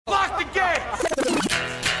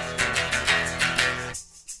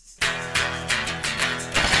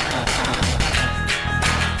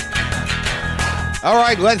All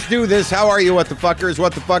right, let's do this. How are you, what the fuckers,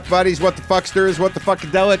 what the fuck buddies, what the fucksters, what the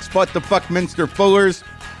fuckadelics, what the fuckminster fullers?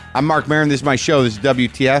 I'm Marc Maron. This is my show. This is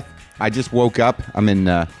WTF. I just woke up. I'm in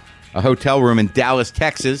a hotel room in Dallas,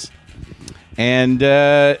 Texas, and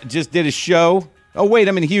just did a show. Oh, wait,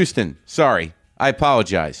 I'm in Houston. Sorry. I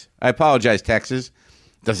apologize. Texas.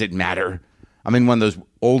 Does it matter? I'm in one of those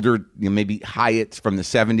older, maybe Hyatts from the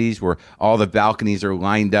 70s where all the balconies are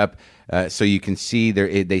lined up so you can see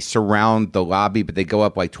they surround the lobby, but they go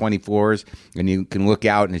up like 20 floors, and you can look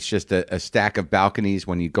out, and it's just a stack of balconies.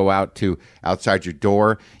 When you go out to outside your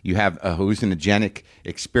door, you have a hallucinogenic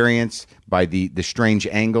experience by the strange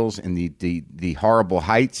angles and the horrible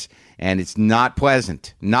heights, and it's not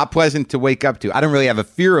pleasant. Not pleasant to wake up to. I don't really have a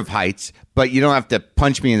fear of heights, but you don't have to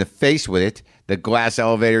punch me in the face with it. The glass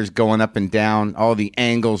elevators going up and down, all the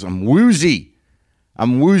angles. I'm woozy.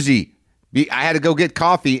 I had to go get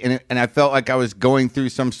coffee, and I felt like I was going through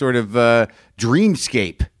some sort of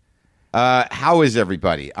dreamscape. How is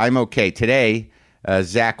everybody? I'm okay. Today,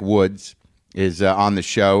 Zach Woods is on the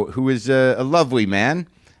show, who is a lovely man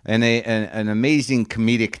and an amazing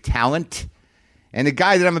comedic talent, and a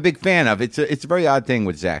guy that I'm a big fan of. It's a very odd thing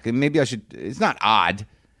with Zach, and maybe I should. It's not odd.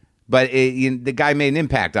 But the guy made an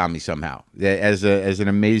impact on me somehow as an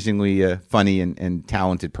amazingly funny and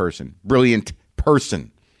talented person. Brilliant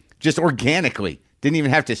person. Just organically. Didn't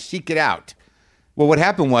even have to seek it out. Well, what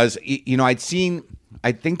happened was,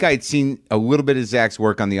 I think I'd seen a little bit of Zach's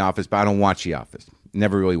work on The Office, but I don't watch The Office.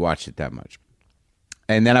 Never really watched it that much.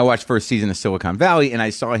 And then I watched first season of Silicon Valley, and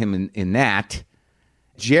I saw him in that.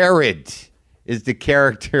 Jared is the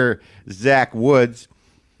character Zach Woods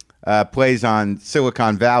plays on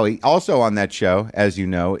Silicon Valley. Also on that show, as you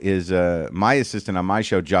know, is my assistant on my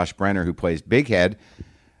show, Josh Brenner, who plays Big Head.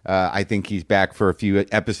 I think he's back for a few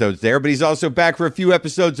episodes there, but he's also back for a few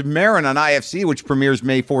episodes of Maron on IFC, which premieres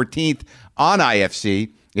May 14th on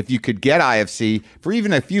IFC. If you could get IFC for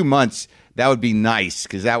even a few months, that would be nice,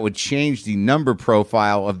 because that would change the number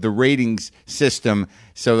profile of the ratings system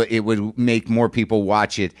so that it would make more people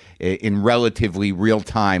watch it in relatively real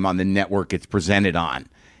time on the network it's presented on.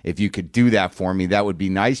 If you could do that for me, that would be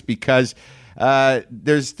nice, because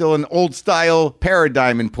there's still an old-style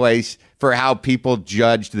paradigm in place for how people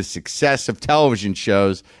judge the success of television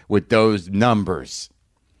shows with those numbers.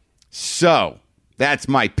 So, that's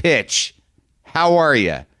my pitch. How are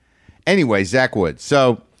you? Anyway, Zach Woods.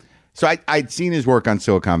 So I'd seen his work on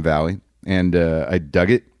Silicon Valley, and I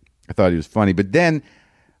dug it. I thought he was funny. But then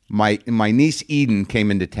my niece Eden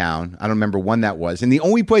came into town. I don't remember when that was. And the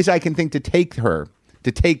only place I can think to take her,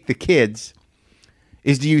 to take the kids,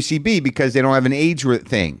 is the UCB, because they don't have an age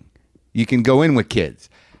thing. You can go in with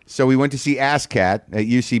kids. So we went to see ASSCAT at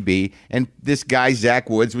UCB, and this guy, Zach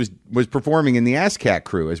Woods, was performing in the ASSCAT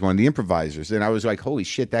crew as one of the improvisers. And I was like, holy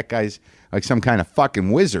shit, that guy's like some kind of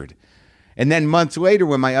fucking wizard. And then months later,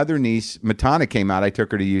 when my other niece, Matana, came out, I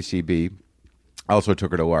took her to UCB. I also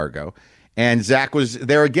took her to Largo. And Zach was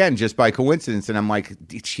there again, just by coincidence. And I'm like,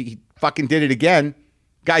 she fucking did it again.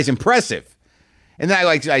 Guy's impressive. And then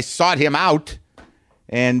I sought him out,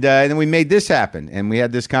 and then we made this happen, and we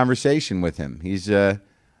had this conversation with him. He's a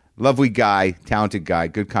lovely guy, talented guy,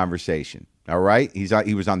 good conversation. All right,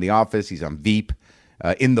 he was on The Office. He's on Veep.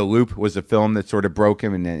 In the Loop was a film that sort of broke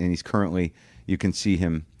him, and he's currently, you can see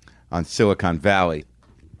him on Silicon Valley.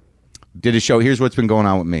 Did a show. Here's what's been going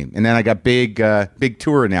on with me, and then I got big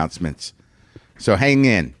tour announcements. So hang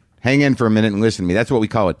in for a minute and listen to me. That's what we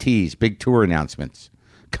call a tease. Big tour announcements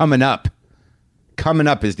coming up. Coming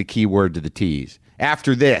up is the key word to the tease.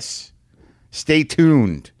 After this, stay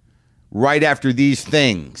tuned. Right after these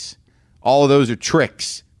things. All of those are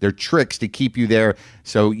tricks. They're tricks to keep you there,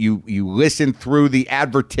 so you listen through the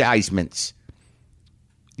advertisements.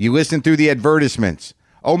 You listen through the advertisements.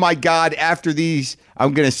 Oh my God, after these,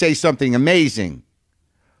 I'm going to say something amazing.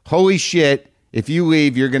 Holy shit, if you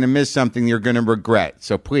leave, you're going to miss something you're going to regret.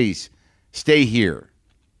 So please, stay here.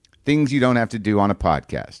 Things you don't have to do on a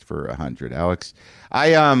podcast for 100, Alex.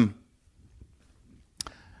 I'm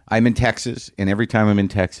in Texas, and every time I'm in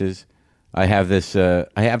Texas, I have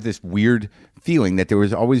this weird feeling that there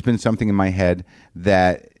has always been something in my head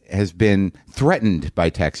that has been threatened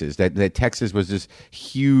by Texas. That Texas was this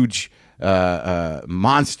huge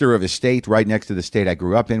monster of a state right next to the state I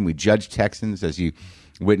grew up in. We judge Texans, as you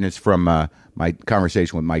witnessed from my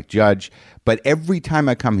conversation with Mike Judge. But every time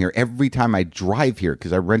I come here, every time I drive here,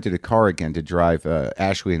 because I rented a car again to drive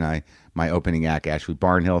Ashley and I, my opening act, Ashley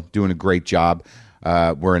Barnhill, doing a great job.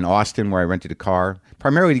 We're in Austin, where I rented a car,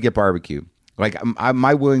 primarily to get barbecue. Like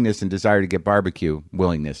my willingness and desire to get barbecue,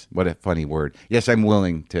 willingness, what a funny word. Yes, I'm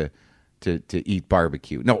willing to eat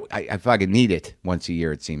barbecue. No, I fucking need it once a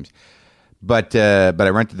year, it seems. But I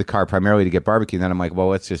rented the car primarily to get barbecue. And then I'm like, well,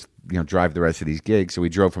 let's just drive the rest of these gigs. So we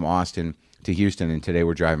drove from Austin to Houston, and today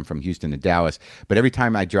we're driving from Houston to Dallas. But every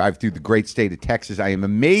time I drive through the great state of Texas, I am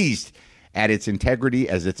amazed at its integrity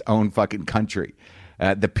as its own fucking country.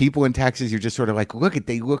 The people in Texas, you're just sort of like,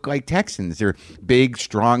 they look like Texans. They're big,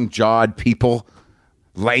 strong-jawed people,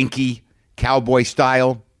 lanky, cowboy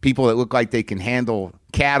style, people that look like they can handle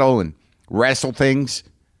cattle and wrestle things.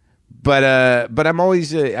 But I'm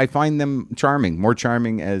always, I find them charming, more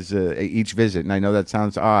charming as each visit. And I know that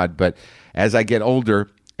sounds odd, but as I get older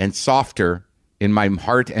and softer in my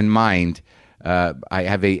heart and mind, I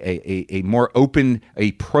have a more open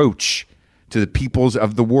approach to the peoples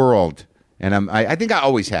of the world. And I think I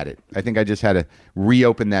always had it. I think I just had to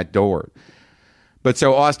reopen that door. But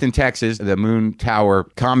so Austin, Texas, the Moon Tower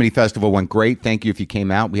Comedy Festival went great. Thank you if you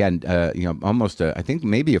came out. We had almost I think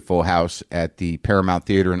maybe a full house at the Paramount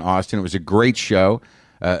Theater in Austin. It was a great show,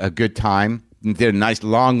 a good time. Did a nice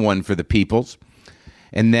long one for the peoples.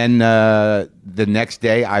 And then the next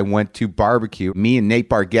day I went to barbecue. Me and Nate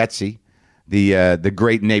Bargatze, the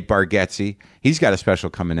great Nate Bargatze. He's got a special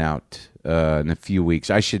coming out in a few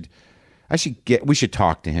weeks. We should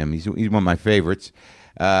talk to him. He's one of my favorites.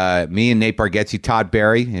 Me and Nate Bargatze, Todd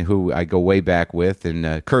Barry, who I go way back with,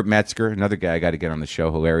 and Kurt Metzger, another guy I got to get on the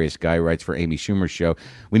show, hilarious guy, writes for Amy Schumer's show.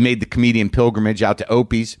 We made the comedian pilgrimage out to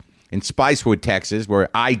Opie's in Spicewood, Texas, where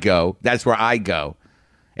I go. That's where I go.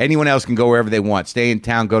 Anyone else can go wherever they want. Stay in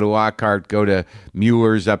town, go to Lockhart, go to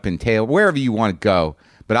Mueller's up in Taylor, wherever you want to go.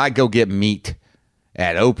 But I go get meat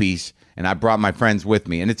at Opie's, and I brought my friends with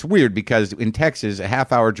me. And it's weird because in Texas, a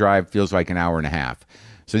half-hour drive feels like an hour and a half.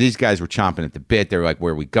 So these guys were chomping at the bit. They were like,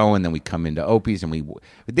 where are we going? Then we come into Opie's, and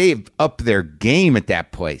they've upped their game at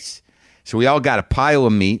that place. So we all got a pile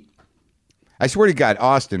of meat. I swear to God,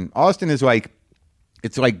 Austin is like,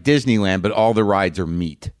 it's like Disneyland, but all the rides are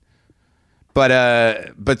meat. But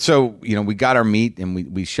so, we got our meat, and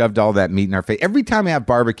we shoved all that meat in our face. Every time I have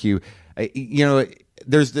barbecue,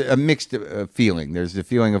 there's a mixed feeling. There's the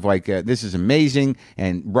feeling of like, this is amazing.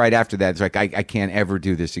 And right after that, it's like, I can't ever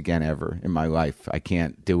do this again ever in my life. I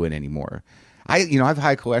can't do it anymore. I have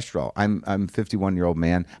high cholesterol. I'm a 51-year-old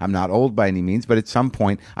man. I'm not old by any means, but at some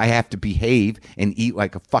point I have to behave and eat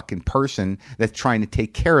like a fucking person that's trying to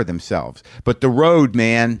take care of themselves. But the road,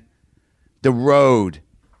 man, the road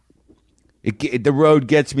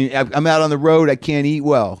gets me. I'm out on the road. I can't eat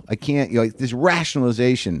well. I can't, this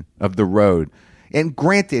rationalization of the road. And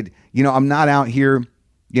granted, I'm not out here,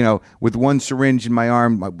 with one syringe in my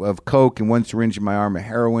arm of coke and one syringe in my arm of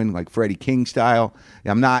heroin, like Freddie King style.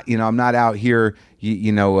 I'm not out here,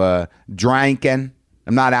 drinking.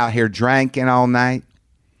 I'm not out here drinking all night.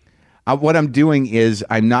 What I'm doing is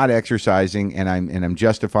I'm not exercising, and I'm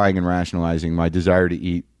justifying and rationalizing my desire to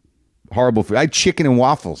eat horrible food. I had chicken and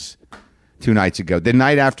waffles 2 nights ago. The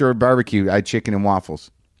night after a barbecue, I had chicken and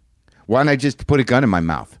waffles. Why don't I just put a gun in my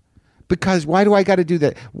mouth? Because why do I got to do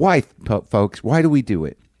that? Why, folks? Why do we do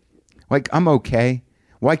it? Like, I'm okay.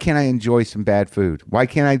 Why can't I enjoy some bad food? Why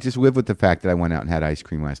can't I just live with the fact that I went out and had ice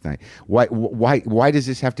cream last night? Why does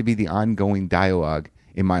this have to be the ongoing dialogue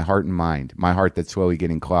in my heart and mind? My heart that's slowly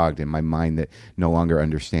getting clogged, and my mind that no longer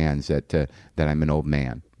understands that I'm an old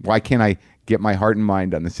man. Why can't I get my heart and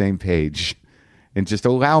mind on the same page and just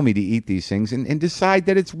allow me to eat these things and decide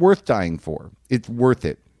that it's worth dying for? It's worth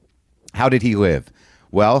it. How did he live?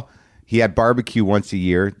 Well, he had barbecue once a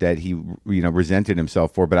year that he, resented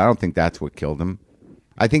himself for, but I don't think that's what killed him.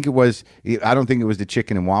 I don't think it was the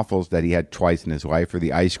chicken and waffles that he had twice in his life, or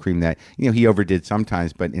the ice cream that, he overdid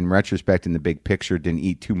sometimes, but in retrospect, in the big picture, didn't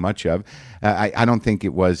eat too much of. I don't think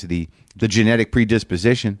it was the genetic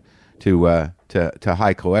predisposition to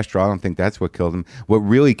high cholesterol. I don't think that's what killed him. What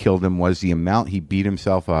really killed him was the amount he beat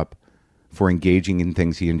himself up for engaging in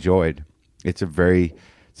things he enjoyed. It's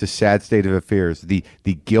a sad state of affairs. The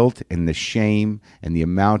guilt and the shame and the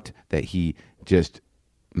amount that he just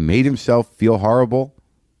made himself feel horrible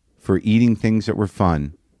for eating things that were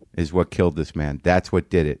fun is what killed this man. That's what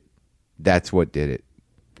did it. That's what did it.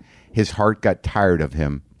 His heart got tired of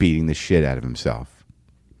him beating the shit out of himself.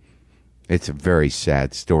 It's a very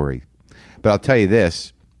sad story. But I'll tell you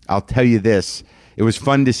this. It was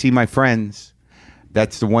fun to see my friends.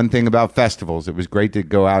 That's the one thing about festivals. It was great to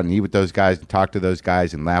go out and eat with those guys and talk to those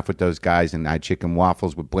guys and laugh with those guys. And I had chicken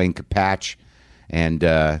waffles with Blaine Capatch and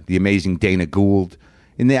the amazing Dana Gould.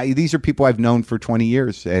 And these are people I've known for 20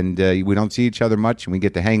 years. And we don't see each other much. And we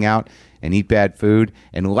get to hang out and eat bad food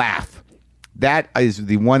and laugh. That is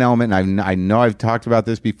the one element. I know I've talked about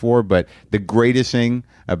this before, but the greatest thing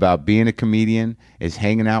about being a comedian is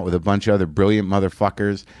hanging out with a bunch of other brilliant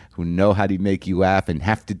motherfuckers who know how to make you laugh and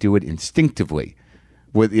have to do it instinctively.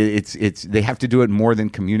 With it's they have to do it more than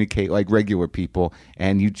communicate like regular people,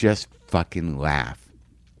 and you just fucking laugh.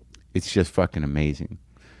 It's just fucking amazing.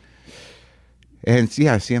 And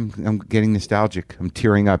yeah, see, I'm getting nostalgic. I'm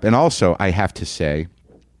tearing up. And also, I have to say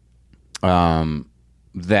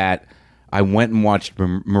that I went and watched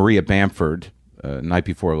Maria Bamford night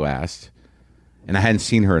before last, and I hadn't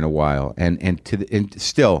seen her in a while. And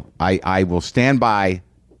still, I will stand by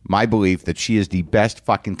my belief that she is the best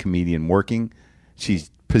fucking comedian working. She's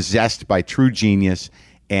possessed by true genius.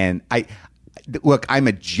 And look, I'm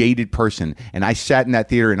a jaded person, and I sat in that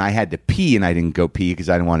theater and I had to pee, and I didn't go pee because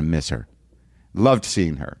I didn't want to miss her. Loved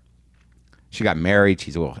seeing her. She got married.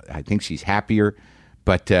 I think she's happier,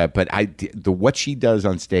 but what she does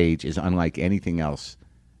on stage is unlike anything else,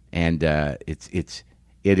 and it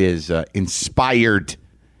is inspired.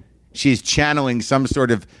 She's channeling some sort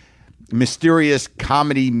of mysterious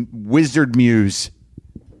comedy wizard muse.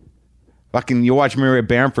 Fucking, you watch Maria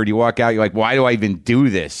Bamford, you walk out, you're like, why do I even do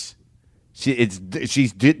this? She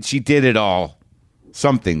did it all.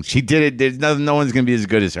 Something. She did it. There's no one's gonna be as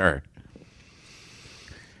good as her.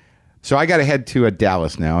 So I got to head to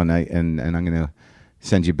Dallas now, and I'm going to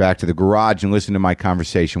send you back to the garage and listen to my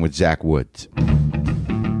conversation with Zach Woods.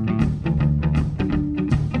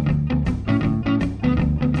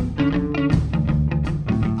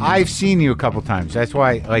 I've seen you a couple times. That's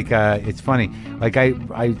why, it's funny. Like I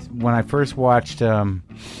when I first watched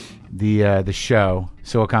the show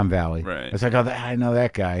Silicon Valley, right. I was like, oh, I know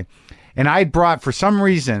that guy, and I brought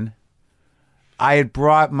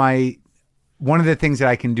my. One of the things that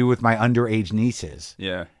I can do with my underage nieces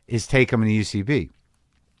is take them to UCB.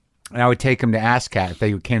 And I would take them to ASCAT if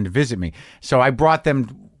they came to visit me. So I brought the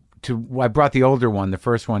older one, the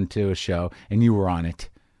first one, to a show, and you were on it.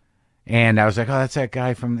 And I was like, oh, that's that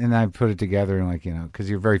guy from, and I put it together, and because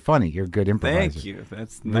you're very funny. You're a good improviser. Thank you.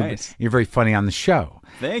 That's nice. You're very funny on the show.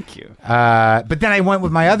 Thank you. But then I went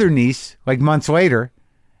with my other niece, months later,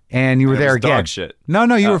 and you were there again. Dog shit. No,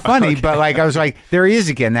 you were funny, okay. but I was like, there he is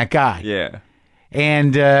again, that guy. Yeah.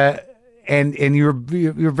 And you're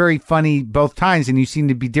very funny both times, and you seem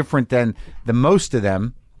to be different than the most of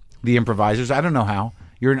them, the improvisers. I don't know how.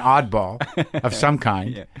 You're an oddball of some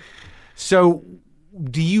kind. Yeah. So,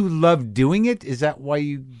 do you love doing it? Is that why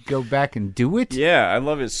you go back and do it? Yeah, I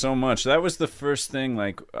love it so much. That was the first thing.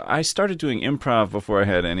 I started doing improv before I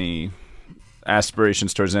had any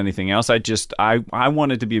aspirations towards anything else. I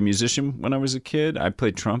wanted to be a musician when I was a kid. I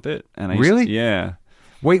played trumpet, and really? Yeah.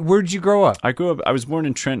 Wait, where did you grow up? I was born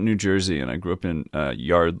in Trenton, New Jersey, and I grew up in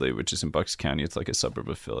Yardley, which is in Bucks County. It's like a suburb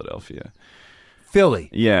of Philadelphia. Philly.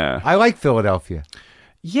 Yeah. I like Philadelphia.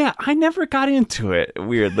 Yeah, I never got into it,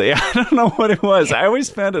 weirdly. I don't know what it was. I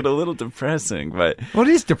always found it a little depressing, but... Well,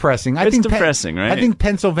 it is depressing. It's depressing, right? I think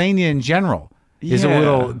Pennsylvania in general is a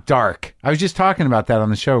little dark. I was just talking about that on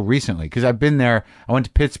the show recently, because I've been there. I went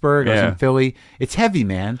to Pittsburgh. I was in Philly. It's heavy,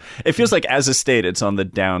 man. It feels like as a state, it's on the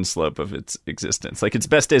downslope of its existence. Its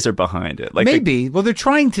best days are behind it. Maybe. Well, they're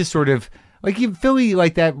trying to sort of... Philly,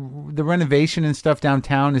 the renovation and stuff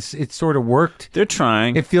downtown, it's sort of worked. They're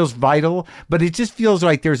trying. It feels vital, but it just feels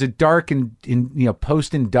like there's a dark and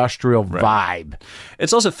post-industrial vibe.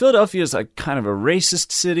 It's also, Philadelphia is kind of a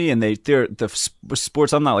racist city, and they're the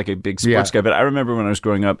sports. I'm not a big sports guy, but I remember when I was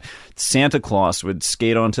growing up, Santa Claus would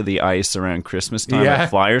skate onto the ice around Christmas time at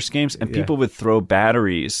Flyers games, and people would throw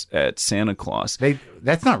batteries at Santa Claus.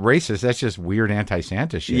 That's not racist. That's just weird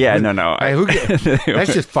anti-Santa shit. Yeah, no.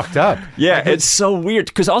 That's just fucked up. Yeah, it's so weird.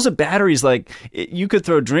 Because also batteries, you could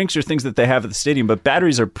throw drinks or things that they have at the stadium, but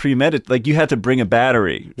batteries are premeditated. You had to bring a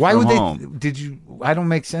battery from home. I don't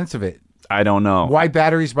make sense of it. I don't know. Why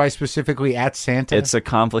batteries by specifically at Santa? It's a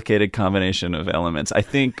complicated combination of elements. I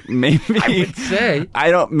think maybe... I would say.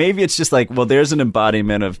 Maybe it's just there's an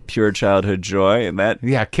embodiment of pure childhood joy, and that...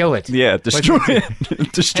 Yeah, kill it. Yeah, destroy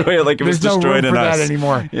it. Destroy it like it was destroyed in us. There's no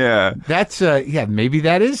room for that anymmer. Yeah. That's, maybe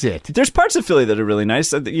that is it. There's parts of Philly that are really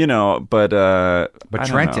nice, but... But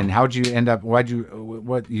Trenton, how'd you end up...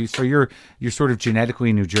 So you're sort of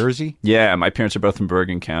genetically New Jersey? Yeah, my parents are both from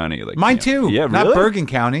Bergen County. Mine too. Yeah, really? Not Bergen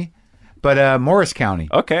County. But Morris County.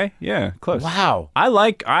 Okay, yeah, close. Wow.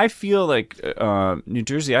 I feel like New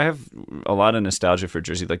Jersey, I have a lot of nostalgia for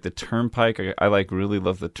Jersey. The Turnpike, I really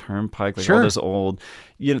love the Turnpike. Sure. All those old,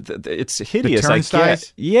 it's hideous. The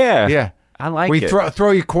turnstiles? Yeah. Yeah. I like it.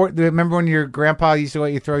 Throw your quarter. Remember when your grandpa used to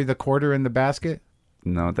let you throw the quarter in the basket?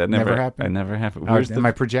 No, that never happened. That never happened. Am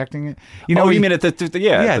I projecting it? You mean at the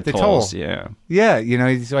tolls? Toll. Yeah. Yeah,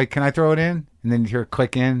 he's like, can I throw it in? And then you hear a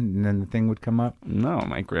click in, and then the thing would come up. No,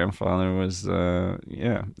 my grandfather was,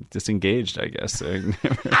 disengaged, I guess.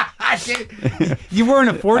 You weren't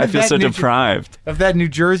afforded. I feel so deprived of that New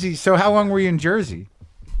Jersey. So how long were you in Jersey?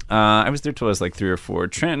 I was there till I was like 3 or 4.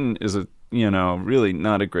 Trenton is really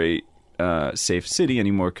not a great safe city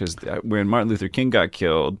anymore because when Martin Luther King got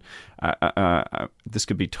killed, this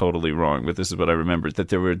could be totally wrong, but this is what I remember, that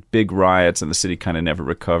there were big riots and the city kind of never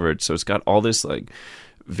recovered. So it's got all this like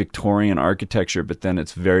Victorian architecture, but then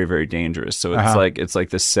it's very, very dangerous. So it's like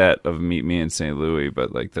the set of Meet Me in St. Louis,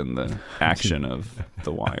 but like then the action of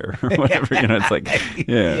The Wire or whatever. It's like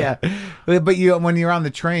yeah. But when you're on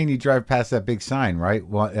the train, you drive past that big sign, right?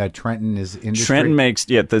 Well, Trenton is industry. Trenton makes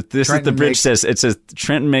the bridge says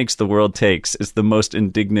Trenton makes, the world takes. It's the most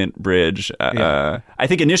indignant bridge. I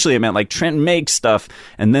think initially it meant like Trenton makes stuff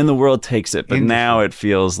and then the world takes it, but now it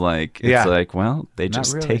feels like it's like, well, they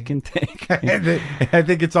just really. take and take. I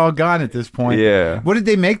think it's all gone at this point. Yeah. What did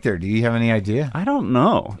they make there? Do you have any idea? I don't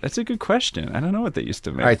know. That's a good question. I don't know what they used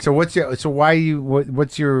to make. All right. So what's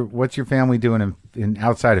your family doing in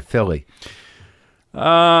outside of Philly?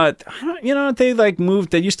 They like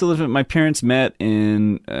moved. They used to live. My parents met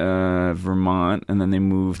in Vermont, and then they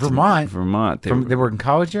moved. Vermont. They were in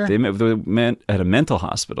college there. They met at a mental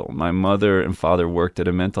hospital. My mother and father worked at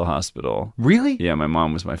a mental hospital. Really? Yeah. My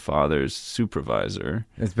mom was my father's supervisor.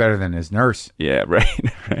 That's better than his nurse. Yeah.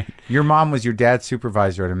 Right. Your mom was your dad's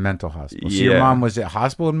supervisor at a mental hospital. So your mom was a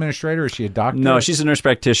hospital administrator, or is she a doctor? No, she's a nurse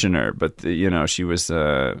practitioner. But she was.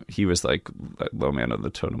 He was like low man on the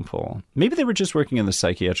totem pole. Maybe they were just working in the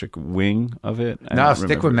psychiatric wing of it. No,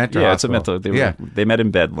 stick with mental. Yeah, it's a mental. They met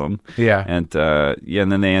in Bedlam. Yeah, and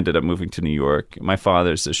then they ended up moving to New York. My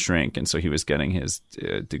father's a shrink, and so he was getting his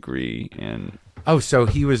degree in. Oh, so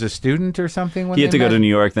he was a student or something when he had to go to New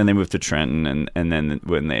York. Then they moved to Trenton, and then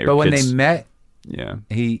when they when they met, yeah,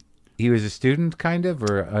 he was a student, kind of,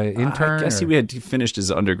 or an intern? I guess he had finished his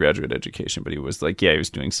undergraduate education, but he was like, he was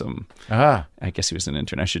doing some... I guess he was an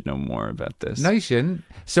intern. I should know more about this. No, you shouldn't.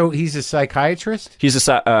 So he's a psychiatrist? He's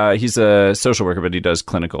a social worker, but he does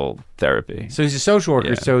clinical therapy. So he's a social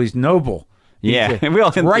worker, so he's noble. Yeah, we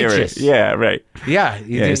all in righteous. Theory. Yeah, right. Yeah.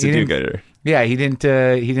 He's a do-gooder. Yeah, he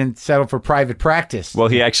didn't settle for private practice. Well,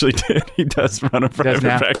 he actually did. He does run a private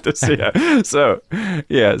practice. Yeah. So,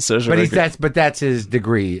 yeah, social worker. But that's his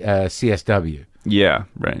degree, CSW. Yeah,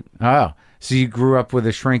 right. Oh, so you grew up with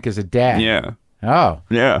a shrink as a dad. Yeah. Oh.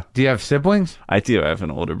 Yeah. Do you have siblings? I do. I have an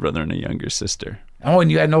older brother and a younger sister. Oh,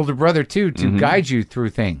 and you had an older brother too to guide you through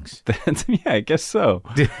things. Yeah, I guess so.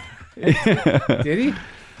 Did he?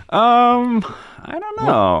 I don't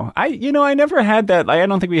know. I never had that. I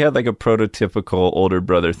don't think we had like a prototypical older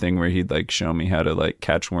brother thing where he'd like show me how to like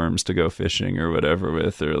catch worms to go fishing or whatever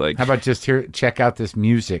with, or like. How about just check out this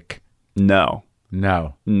music? No,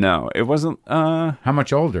 it wasn't. How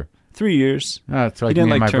much older? 3 years. Oh, it's like he didn't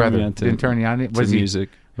me and like my brother. Didn't turn you on. Was he music?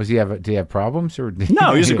 Did he have problems or?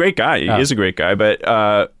 No, he's a great guy. He is a great guy,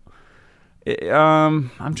 but.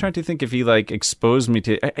 I'm trying to think if he like exposed me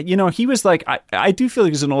to, he was like, I do feel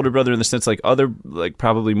like he's an older brother in the sense like other like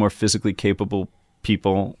probably more physically capable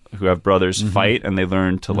people who have brothers fight and they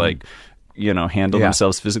learn to like, handle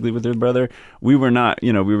themselves physically with their brother. We were not,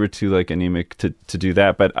 we were too like anemic to do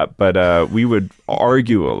that, but we would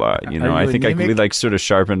argue a lot, I think we like sort of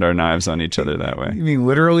sharpened our knives on each other that way. You mean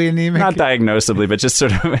literally anemic? Not diagnosably, but just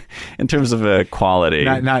sort of in terms of a quality.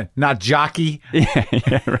 Not jockey.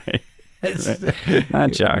 Yeah, right. Right.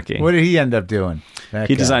 Not jockey. What did he end up doing?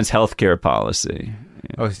 He designs healthcare policy.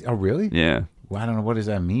 Oh, really? Yeah. Well, I don't know. What does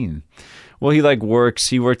that mean? Well, he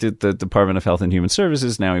worked at the Department of Health and Human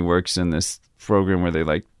Services. Now he works in this program where they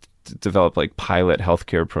like develop like pilot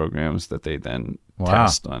healthcare programs that they then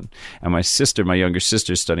test on. And my younger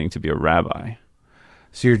sister is studying to be a rabbi.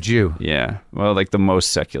 So you're Jew? Yeah. Well, like the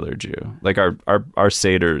most secular Jew. Like our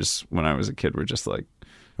seders when I was a kid were just like,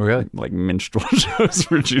 really? Like minstrel shows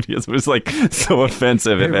for Judaism. It was like so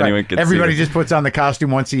offensive if anyone could Everybody see just puts on the costume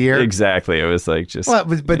once a year? Exactly. It was like just... Well,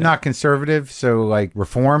 not conservative, so like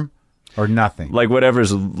reform or nothing? Like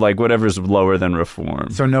whatever's lower than reform.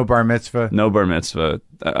 So no bar mitzvah? No bar mitzvah.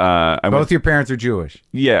 Both your parents are Jewish?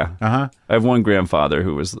 Yeah. Uh-huh. I have one grandfather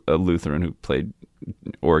who was a Lutheran who played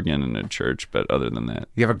organ in a church, but other than that...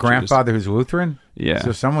 You have a grandfather who's Lutheran? Yeah.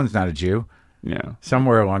 So someone's not a Jew? Yeah.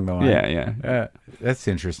 Somewhere along the line. Yeah. That's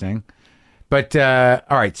interesting. But, all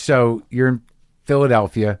right, so you're in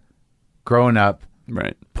Philadelphia, growing up.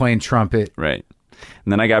 Right. Playing trumpet. Right.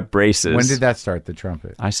 And then I got braces. When did that start, the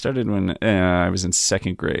trumpet? I started when I was in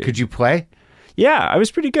second grade. Could you play? Yeah, I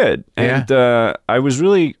was pretty good. Yeah. And I was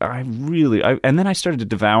and then I started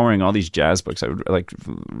devouring all these jazz books. I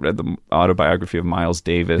read the autobiography of Miles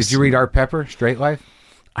Davis. Did you read Art Pepper, Straight Life?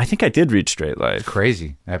 I think I did read Straight Life.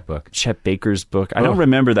 Crazy, that book. Chet Baker's book. I don't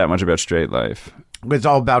remember that much about Straight Life. It's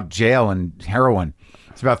all about jail and heroin.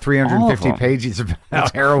 It's about 350 pages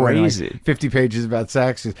about heroin. Crazy. Like 50 pages about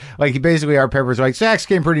sex. Like, basically, our paper's like, sex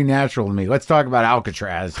came pretty natural to me. Let's talk about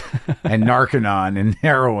Alcatraz and Narconon and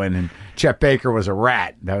heroin. And Chet Baker was a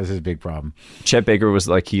rat. That was his big problem. Chet Baker was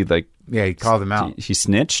he called him out. He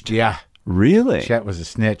snitched? Yeah. Really? Chet was a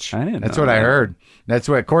snitch. I didn't know That's what I heard. That's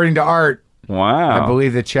what, according to Art. Wow. I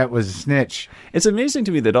believe that Chet was a snitch. It's amazing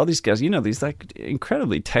to me that all these guys, these like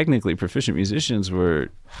incredibly technically proficient musicians were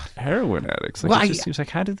heroin addicts. Like, it just seems like,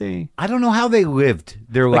 how did they... I don't know how they lived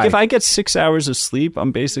their life. Like, if I get 6 hours of sleep,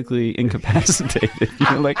 I'm basically incapacitated.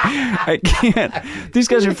 I can't... These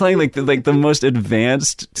guys are playing like the most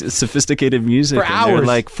advanced, sophisticated music. For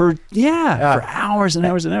hours. For hours and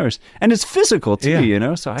hours and hours. And it's physical,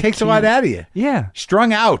 too, so Takes a lot out of you. Yeah.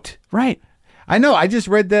 Strung out. Right. I know. I just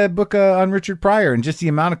read the book on Richard Pryor, and just the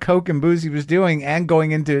amount of coke and booze he was doing and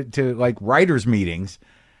going into like writers' meetings.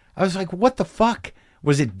 I was like, what the fuck?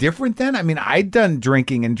 Was it different then? I mean, I'd done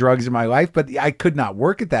drinking and drugs in my life, but I could not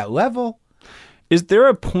work at that level. Is there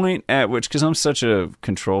a point at which, because I'm such a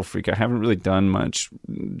control freak, I haven't really done much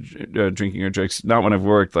drinking or drugs, not when I've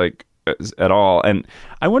worked, like, at all. And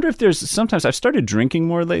I wonder if sometimes I've started drinking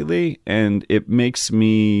more lately, and it makes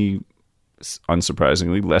me...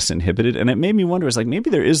 unsurprisingly less inhibited, and it made me wonder, maybe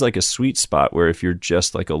there is like a sweet spot where if you're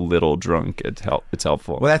just like a little drunk, it's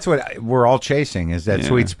helpful. Well, that's what we're all chasing, is that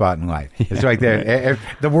sweet spot in life. It's like the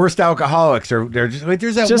worst alcoholics they're just like,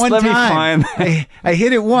 there's that just one let time me find I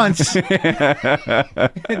hit it once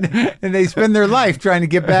and they spend their life trying to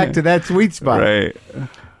get back to that sweet spot. Right.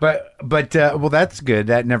 But well, that's good.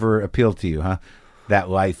 That never appealed to you, huh? That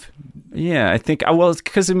life. Yeah, I think,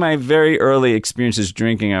 because in my very early experiences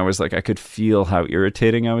drinking, I was like, I could feel how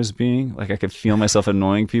irritating I was being. Like, I could feel myself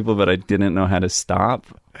annoying people, but I didn't know how to stop.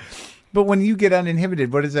 But when you get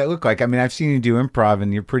uninhibited, what does that look like? I mean, I've seen you do improv,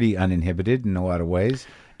 and you're pretty uninhibited in a lot of ways.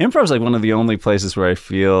 Improv is like one of the only places where I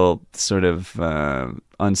feel sort of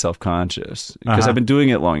unself-conscious, because I've been doing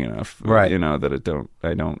it long enough, right? That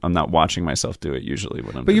I'm not watching myself do it usually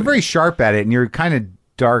when I'm. But you're very sharp at it, and you're kind of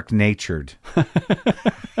dark-natured.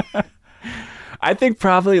 I think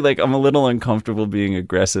probably I'm a little uncomfortable being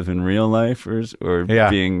aggressive in real life or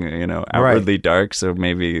being, outwardly dark. So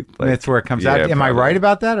maybe that's where it comes out. Am I right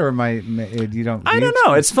about that, or am I? You don't. I don't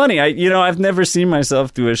know. It's funny. I've never seen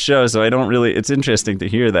myself do a show, so I don't really. It's interesting to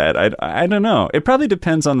hear that. I don't know. It probably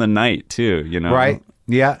depends on the night too. Right.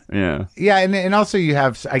 Yeah. Yeah. Yeah, and also you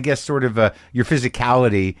have, I guess, sort of your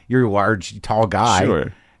physicality. You're a large, tall guy.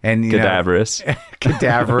 Sure. And cadaverous.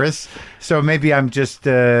 Cadaverous. So maybe I'm just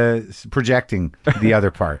projecting the other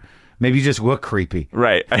part. Maybe you just look creepy.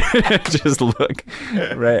 Right. Just look.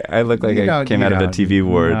 Right. I look like I came out of a TV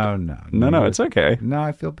ward. No, it's okay. No,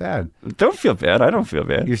 I feel bad. Don't feel bad. I don't feel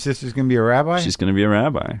bad. Your sister's going to be a rabbi? She's going to be a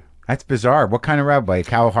rabbi. That's bizarre. What kind of rabbi?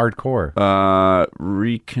 How hardcore?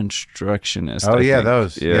 Reconstructionist. Oh, I think.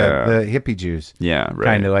 Those. Yeah. The hippie Jews. Yeah, right.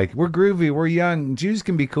 Kind of like, we're groovy, we're young, Jews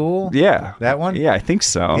can be cool. Yeah. That one? Yeah, I think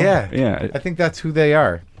so. Yeah. I think that's who they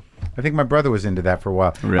are. I think my brother was into that for a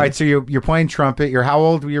while. Really? All right, so you're playing trumpet. You're how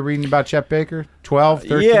old were you reading about Chet Baker? 12,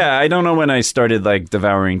 13? Yeah, I don't know when I started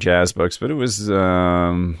devouring jazz books, but it was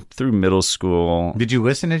through middle school. Did you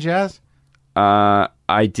listen to jazz?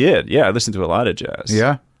 I did. Yeah, I listened to a lot of jazz.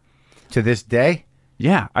 Yeah. To this day?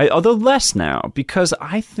 Yeah, although less now, because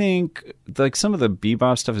I think some of the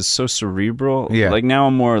bebop stuff is so cerebral. Yeah. Now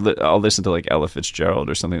I'm more. I'll listen to Ella Fitzgerald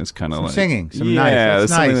or something that's kind of singing. Some nice.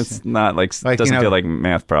 That's something nice. that's not doesn't feel like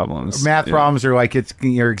math problems. Math problems are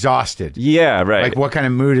you're exhausted. Yeah, right. What kind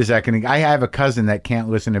of mood is that going to? I have a cousin that can't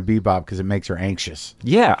listen to bebop because it makes her anxious.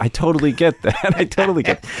 Yeah, I totally get that. I totally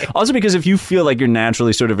get that. Also, because if you feel like you're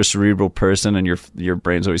naturally sort of a cerebral person and your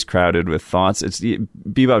brain's always crowded with thoughts,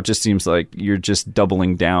 bebop just seems like you're just doubling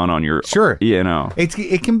down on your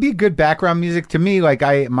it can be good background music to me.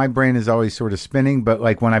 My brain is always sort of spinning, but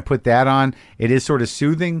when I put that on, it is sort of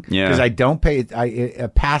soothing because I don't pay a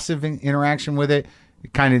passive interaction with it.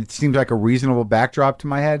 It kind of seems like a reasonable backdrop to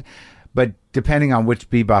my head, but depending on which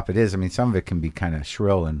bebop it is, I mean, some of it can be kind of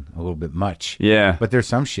shrill and a little bit much. Yeah, but there's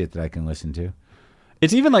some shit that I can listen to.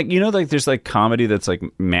 It's even there's comedy that's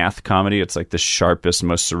math comedy. It's the sharpest,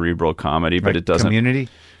 most cerebral comedy, but it doesn't. Community.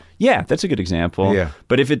 Yeah, that's a good example. Yeah.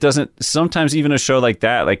 But if it doesn't, sometimes even a show like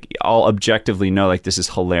that, I'll objectively know this is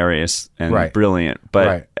hilarious and brilliant.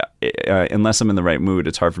 But unless I'm in the right mood,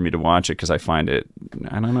 it's hard for me to watch it because I find it,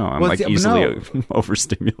 I don't know, I'm easily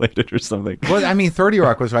overstimulated or something. Well, I mean, 30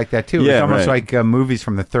 Rock was like that too. Yeah, it's almost like movies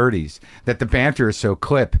from the 30s, that the banter is so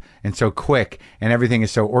clip and so quick and everything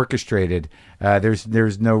is so orchestrated.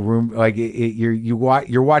 There's no room,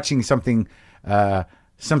 you're watching something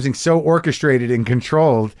so orchestrated and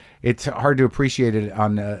controlled, it's hard to appreciate it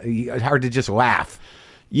hard to just laugh.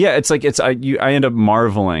 Yeah, it's like I end up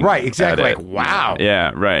marveling. Right, exactly. At like, it. wow.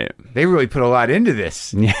 Yeah, right. They really put a lot into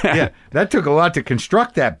this. Yeah. That took a lot to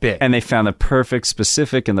construct that bit. And they found the perfect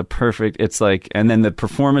specific and the perfect, it's like, and then the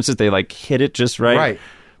performances, they like hit it just right. Right.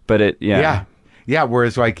 But Yeah,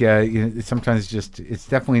 whereas like, sometimes it's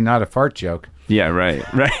definitely not a fart joke. Yeah, right.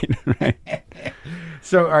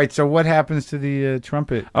 So, all right, so what happens to the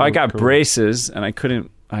trumpet? Oh, I got braces, and I couldn't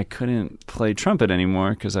play trumpet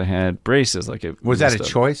anymore because I had braces. Like it was that a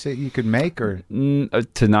choice that you could make, or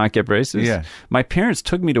to not get braces? Yeah, my parents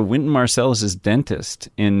took me to Wynton Marsalis's dentist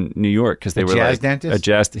in New York because they were jazz like dentist? a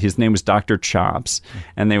jazz. His name was Dr. Chops,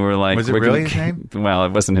 and they were like, was it really his name? Well,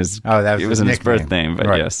 it wasn't his. Oh, that was it wasn't his birth name, but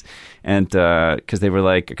yes. And because they were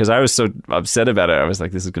like, because I was so upset about it, I was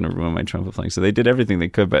like, this is going to ruin my trumpet playing. So they did everything they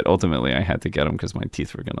could, but ultimately I had to get them because my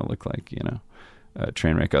teeth were going to look like a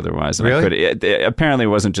train wreck otherwise. And really? Apparently it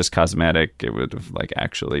wasn't just cosmetic. It would have like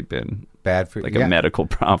actually been bad for like a medical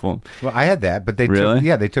problem. Well, I had that, but they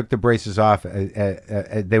they took the braces off.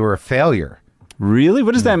 They were a failure. Really?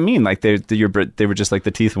 What does that mean? Like they were just like the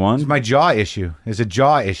teeth won? It's my jaw issue. It's a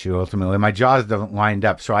jaw issue ultimately. My jaws don't lined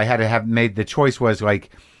up, so I had to have made the choice was like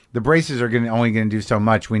the braces are only going to do so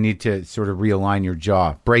much. We need to sort of realign your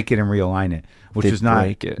jaw, break it and realign it, which is not.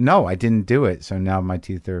 Break it. No, I didn't do it. So now my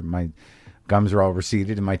gums are all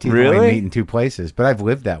receded and my teeth really? only meet in two places. But I've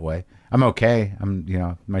lived that way. I'm okay.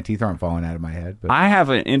 My teeth aren't falling out of my head. But I have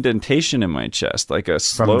an indentation in my chest, like a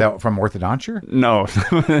slope. From orthodonture? No,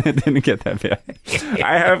 I didn't get that bad.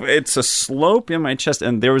 It's a slope in my chest.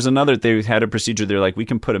 And there was they had a procedure. They're like, we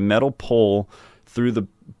can put a metal pole through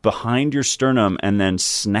behind your sternum and then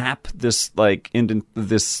snap this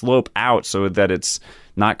this slope out so that it's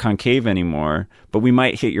not concave anymore, but we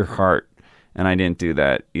might hit your heart. And I didn't do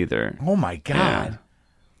that either. Oh my God. Yeah.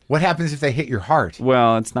 What happens if they hit your heart?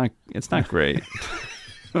 Well, it's not great.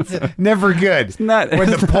 Never good. It's not, when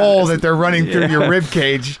the pole that they're running through your rib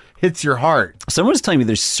cage hits your heart. Someone was telling me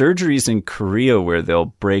there's surgeries in Korea where they'll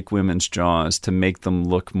break women's jaws to make them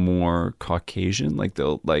look more Caucasian. Like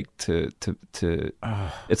they'll like to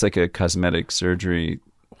it's like a cosmetic surgery.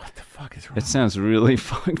 What the fuck is wrong? It sounds really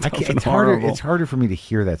fucked up. It's harder for me to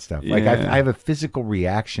hear that stuff. Like I have a physical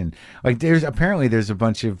reaction. Like there's a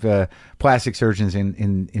bunch of plastic surgeons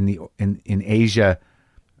in Asia.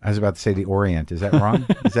 I was about to say the Orient. Is that wrong?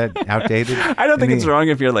 Is that outdated? I don't think it's wrong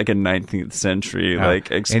if you're like a 19th century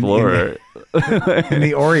explorer. In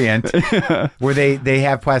the Orient, where they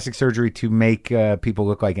have plastic surgery to make people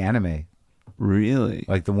look like anime. Really?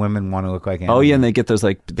 Like the women want to look like anime. Oh yeah, and they get those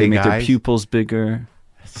they make their eyes. pupils bigger.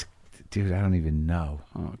 Dude, I don't even know.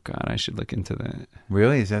 Oh God, I should look into that.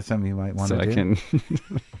 Really? Is that something you might want to do?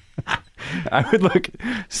 I would look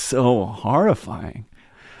so horrifying.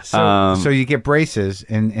 So you get braces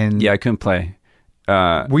and yeah, I couldn't play.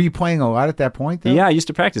 Were you playing a lot at that point, though? Yeah, I used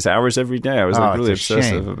to practice hours every day. I was really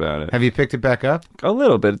obsessive about it. Have you picked it back up? A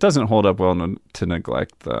little bit. It doesn't hold up well to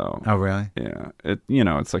neglect, though. Oh, really? Yeah.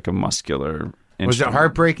 It's like a muscular instrument. Was it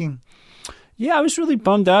heartbreaking? Yeah, I was really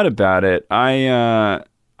bummed out about it.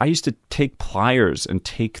 I used to take pliers and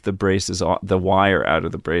take the braces, the wire out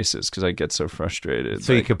of the braces because I get so frustrated.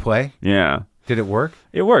 So you could play? Yeah. Did it work?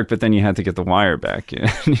 It worked, but then you had to get the wire back in,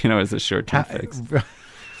 as a short-term fix.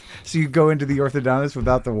 So you go into the orthodontist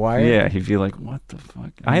without the wire? Yeah, he'd be like, what the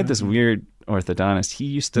fuck? I had this weird orthodontist. He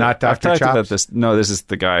used to... Not Dr. Chops? About this. No, this is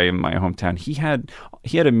the guy in my hometown. He had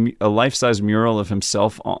a life-size mural of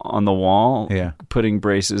himself on the wall putting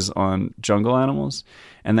braces on jungle animals.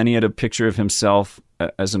 And then he had a picture of himself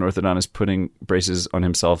as an orthodontist putting braces on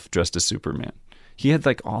himself dressed as Superman. He had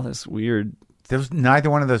like all this weird... Neither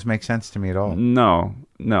one of those makes sense to me at all. No.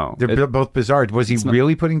 They're both bizarre. Was he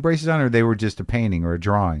really putting braces on, or they were just a painting or a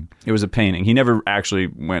drawing? It was a painting. He never actually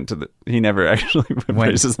He never actually put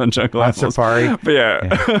braces on jungle animals. Safari? But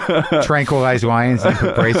yeah. Tranquilized lions and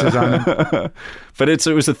put braces on them? But it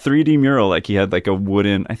was a 3D mural. Like he had like a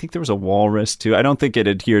wooden... I think there was a walrus too. I don't think it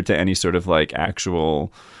adhered to any sort of like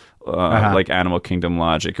actual... like Animal Kingdom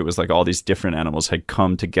logic. It was like all these different animals had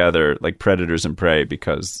come together, like predators and prey,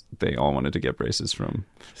 because they all wanted to get braces from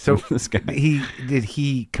this guy. Did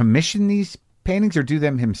he commission these paintings or do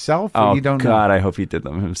them himself? Oh, you don't God, know? I hope he did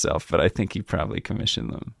them himself, but I think he probably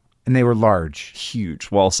commissioned them. And they were large?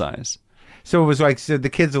 Huge, wall size. So it was like, so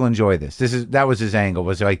the kids will enjoy this. That was his angle.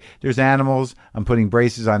 Was like, there's animals. I'm putting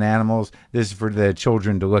braces on animals. This is for the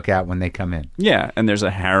children to look at when they come in. Yeah, and there's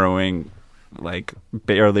a harrowing, like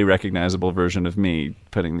barely recognizable version of me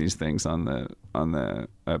putting these things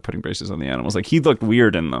putting braces on the animals. Like he looked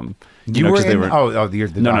weird in them. You were in?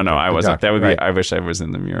 No, I wasn't. Doctor, that would be. right. I wish I was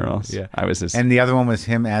in the murals. Yeah, I was. And the other one was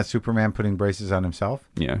him as Superman putting braces on himself.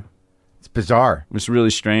 Yeah, it's bizarre. It was really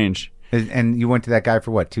strange. And you went to that guy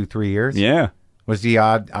for what, 2-3 years? Yeah. Was he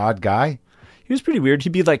odd guy? He was pretty weird.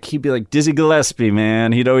 He'd be like Dizzy Gillespie,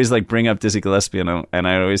 man. He'd always like bring up Dizzy Gillespie, and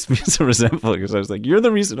I'd always be so resentful because I was like, "You're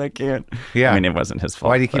the reason I can't." Yeah, I mean, it wasn't his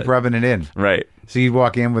fault. Why do you keep rubbing it in? Right. So you'd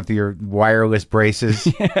walk in with your wireless braces,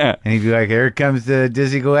 yeah, and he'd be like, "Here comes the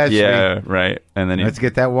Dizzy Gillespie." Yeah, right. And then let's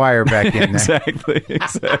get that wire back in there.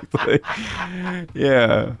 exactly.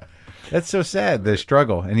 Yeah. That's so sad, the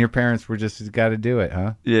struggle. And your parents were just got to do it,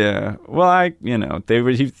 huh? Yeah. Well,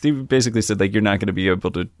 he basically said, like, you're not going to be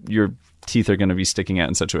able to, your teeth are going to be sticking out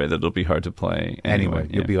in such a way that it'll be hard to play. Anyway,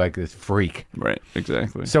 you'll be like this freak. Right.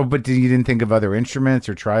 Exactly. So, but you didn't think of other instruments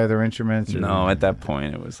or try other instruments? Or... No, at that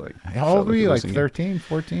point, it was like. How old were you? Like 13,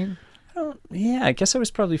 14? Yeah, I guess I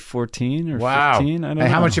was probably 14 or 15. I don't know.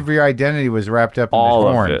 How much of your identity was wrapped up in all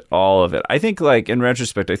this horn? All of it. I think, like, in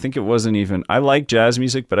retrospect, I think it wasn't even... I like jazz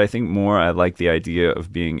music, but I think more I like the idea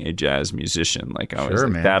of being a jazz musician. Like, I was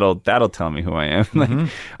like, that'll tell me who I am.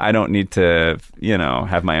 Like, I don't need to,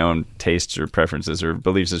 have my own tastes or preferences or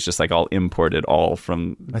beliefs. It's just like I'll import it all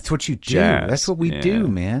from That's what you do. Jazz. That's what we do,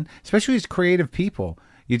 man. Especially as creative people.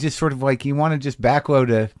 You just sort of like, you want to just backload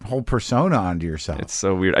a whole persona onto yourself. It's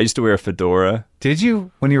so weird. I used to wear a fedora. Did you?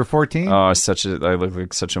 When you were 14? Oh, I looked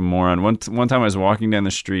like such a moron. One time I was walking down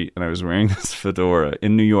the street and I was wearing this fedora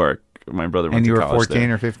in New York. My brother went to college. And you were 14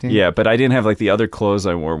 there. or 15? Yeah, but I didn't have like the other clothes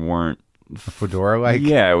I wore weren't a fedora like?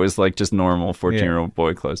 Yeah, it was like just normal 14-year-old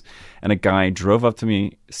boy clothes. And a guy drove up to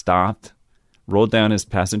me, stopped, rolled down his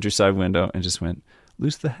passenger side window and just went,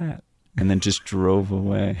 "Lose the hat." And then just drove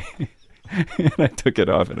away. And I took it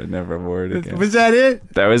off and I never wore it again. Was that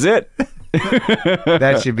it? That was it.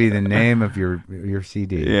 That should be the name of your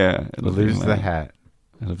CD. Yeah. Lose the hat.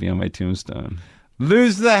 It'll be on my tombstone.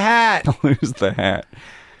 Lose the hat. Lose the hat.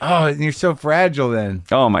 Oh, and you're so fragile then.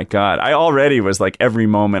 Oh my God. I already was like, every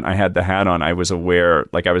moment I had the hat on, I was aware,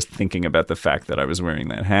 like I was thinking about the fact that I was wearing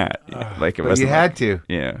that hat. Like it was. You had to.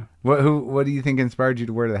 Yeah. What do you think inspired you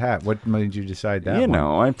to wear the hat? What made you decide that?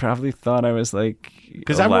 I probably thought I was like,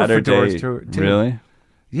 because I wore fedoras too. Really?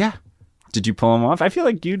 Yeah. Did you pull them off? I feel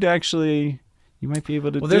like you might be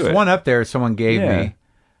able to do it. Well, there's one up there someone gave me.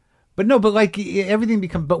 But no, but like everything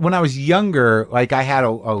but when I was younger, like I had a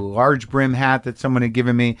large brim hat that someone had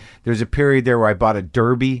given me. There was a period there where I bought a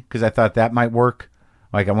derby because I thought that might work.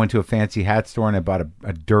 Like I went to a fancy hat store and I bought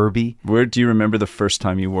a derby. Where do you remember the first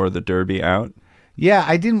time you wore the derby out? Yeah,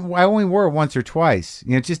 I only wore it once or twice.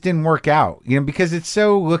 It just didn't work out, because it's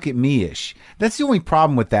so look at me-ish. That's the only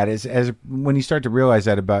problem with that is as when you start to realize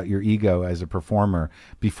that about your ego as a performer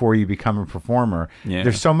before you become a performer,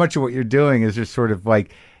 there's so much of what you're doing is just sort of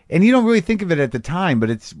like, and you don't really think of it at the time, but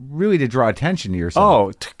it's really to draw attention to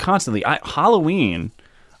yourself. Oh, constantly. Halloween,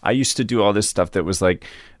 I used to do all this stuff that was like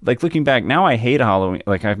looking back, now I hate Halloween.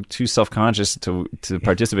 Like I'm too self-conscious to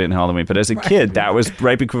participate in Halloween. But as a kid, that was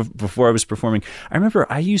right before I was performing. I remember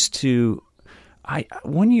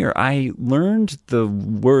one year I learned the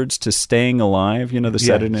words to Staying Alive, the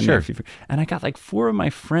Saturday Night Fever. And I got like 4 of my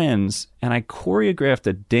friends and I choreographed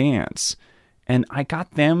a dance. And I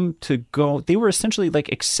got them to go. They were essentially like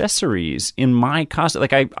accessories in my costume.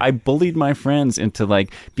 Like I bullied my friends into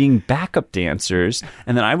like being backup dancers,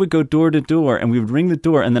 and then I would go door to door, and we would ring the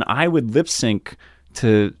door, and then I would lip sync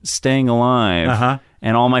to Staying Alive,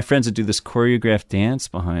 and all my friends would do this choreographed dance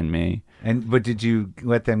behind me. But did you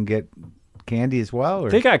let them get candy as well? Or?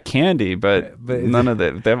 They got candy, but none of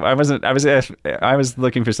that. I was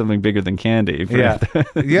looking for something bigger than candy.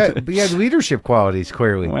 But you had leadership qualities,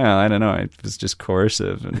 clearly. Well, I don't know. It was just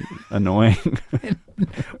coercive and annoying.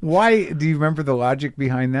 Why? Do you remember the logic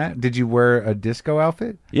behind that? Did you wear a disco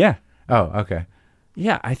outfit? Yeah. Oh, okay.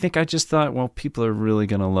 Yeah, I think I just thought, well, people are really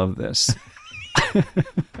going to love this. And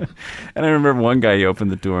I remember one guy, he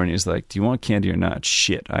opened the door and he's like, "Do you want candy or not?"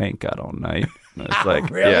 "Shit, I ain't got all night." And I was like,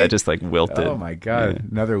 really? Yeah, I just like wilted. Oh my God. Yeah.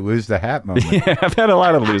 Another lose the hat moment. Yeah, I've had a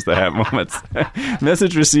lot of lose the hat moments.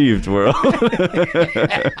 Message received, world.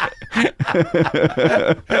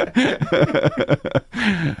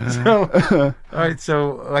 So, all right.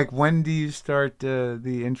 So, like, when do you start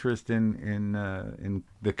the interest in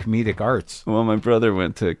the comedic arts? Well, my brother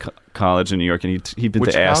went to college in New York, and he'd been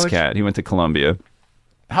to ASCAT. He went to Columbia.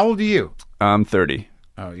 How old are you? I'm 30.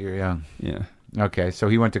 Oh, you're young. Yeah. Okay, so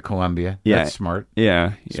he went to Columbia. Yeah. That's smart.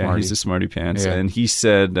 Yeah, he's a smarty pants. Yeah. And he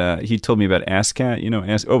said, he told me about ASCAT,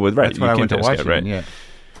 right. That's what I went to Washington, right? Yeah.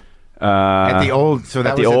 At the old, so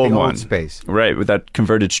that was at the old space. Right, with that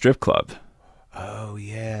converted strip club. Oh,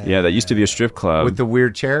 yeah. Yeah, that used to be a strip club. With the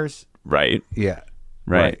weird chairs? Right. Yeah.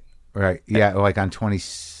 Right. Yeah, like on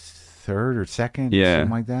 23rd or 2nd, something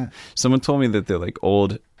like that. Someone told me that they're like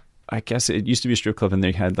old I guess it used to be a strip club, and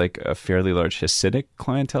they had like a fairly large Hasidic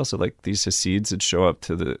clientele. So like these Hasids would show up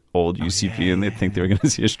to the old UCB, and they'd think they were going to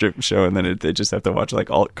see a strip show, and then they just have to watch like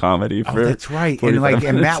alt comedy. For that's right.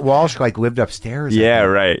 And Matt Walsh like lived upstairs. Yeah,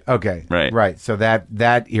 right. Okay, right. So that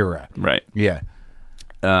era, right? Yeah.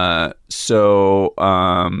 So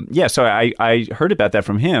I heard about that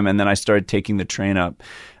from him, and then I started taking the train up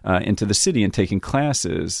into the city and taking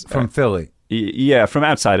classes from Philly. Yeah, from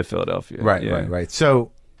outside of Philadelphia. Right.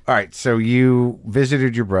 So. All right, so you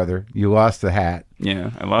visited your brother. You lost the hat. Yeah,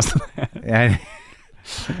 I lost the hat.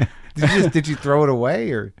 And did you throw it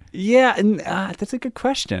away or? Yeah, and that's a good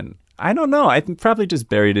question. I don't know. I probably just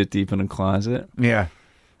buried it deep in a closet. Yeah,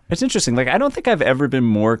 it's interesting. Like I don't think I've ever been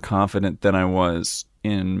more confident than I was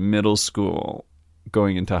in middle school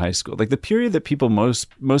going into high school. Like the period that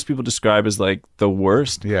most people describe as like the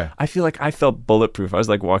worst. Yeah. I feel like I felt bulletproof. I was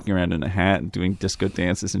like walking around in a hat and doing disco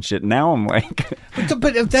dances and shit. Now I'm like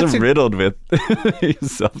that's riddled with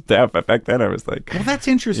self-doubt. But back then I was like, well, that's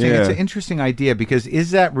interesting. Yeah. It's an interesting idea because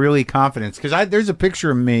is that really confidence? Because there's a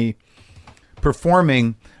picture of me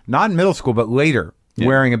performing, not in middle school, but later,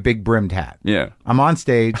 wearing a big brimmed hat. Yeah. I'm on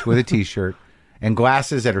stage with a t-shirt and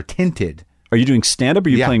glasses that are tinted. Are you doing stand-up or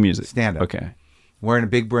are you playing music? Stand-up. Okay. Wearing a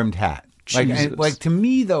big brimmed hat. Like to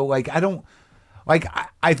me though, like I don't like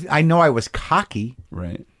I know I was cocky.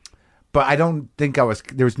 Right. But I don't think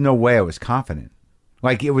there was no way I was confident.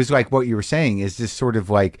 Like it was like what you were saying is this sort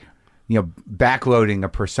of like, backloading a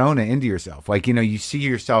persona into yourself. Like, you see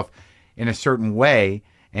yourself in a certain way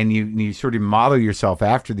and you sort of model yourself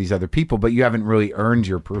after these other people, but you haven't really earned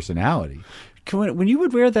your personality. When you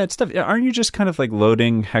would wear that stuff, aren't you just kind of like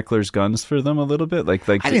loading heckler's guns for them a little bit? Like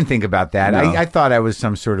I didn't think about that. No. I thought I was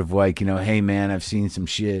some sort of like, hey man, I've seen some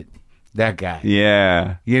shit. That guy.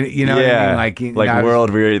 Yeah. You know what I mean? Like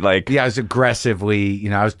world weary, like. Yeah, I was aggressively,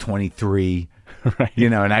 I was 23, right.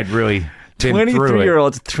 And I'd really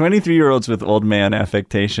 23-year-olds with old man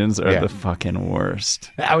affectations are the fucking worst.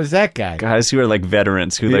 I was that guy. Guys who are like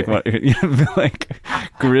veterans who like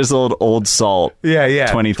grizzled old salt.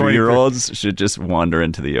 Yeah. 23-year-olds should just wander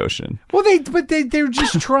into the ocean. Well, they're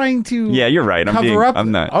just trying to. Yeah, you're right.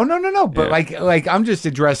 I'm not. Oh no. But like I'm just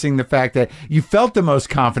addressing the fact that you felt the most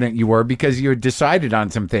confident you were because you had decided on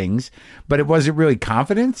some things, but it wasn't really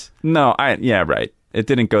confidence. No, right. It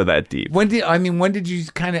didn't go that deep. When did you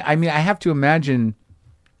kind of, I have to imagine,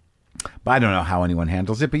 but I don't know how anyone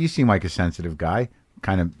handles it, but you seem like a sensitive guy,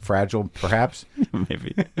 kind of fragile, perhaps.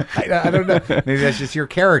 Maybe. I don't know. Maybe that's just your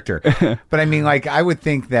character. But I would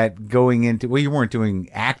think that going into, well, you weren't doing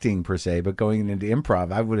acting per se, but going into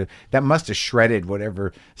improv, that must have shredded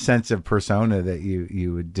whatever sense of persona that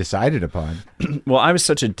you decided upon. Well, I was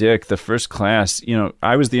such a dick. The first class,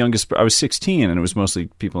 I was the youngest. I was 16, and it was mostly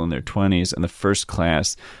people in their 20s. And the first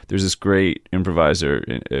class, there's this great improviser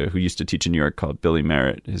who used to teach in New York called Billy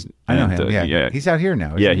Merritt. I know him. Yeah. He's out here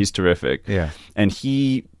now. Yeah, he's terrific. Yeah. And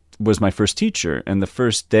he was my first teacher. And the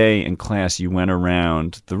first day in class, you went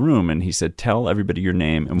around the room, and he said, "Tell everybody your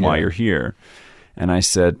name and why you're here." And I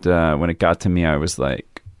said, when it got to me, I was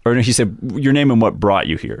like, or he said, "Your name and what brought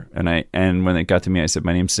you here." And when it got to me, I said,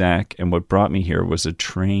 "My name's Zach, and what brought me here was a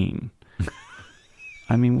train."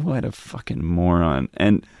 I mean, what a fucking moron.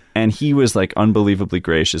 And he was like unbelievably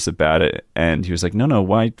gracious about it. And he was like, no,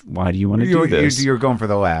 why do you want to do this? You're going for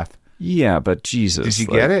the laugh. Yeah, but Jesus. Did you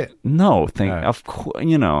get it? No, of course,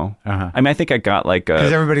 Uh-huh. I think I got like a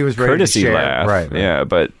everybody was ready courtesy to share. laugh. Right. Yeah,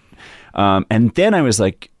 but and then I was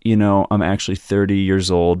like, I'm actually 30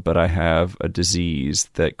 years old, but I have a disease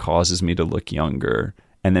that causes me to look younger.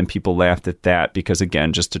 And then people laughed at that because,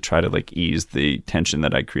 again, just to try to like ease the tension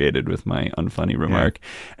that I created with my unfunny remark.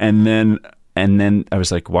 Yeah. And then I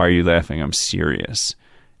was like, "Why are you laughing? I'm serious."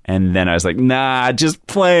 And then I was like, "Nah, just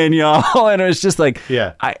playing, y'all." And it was just like,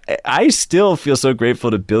 I still feel so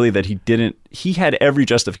grateful to Billy that he had every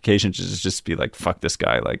justification to just be like, "Fuck this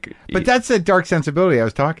guy." But that's the dark sensibility I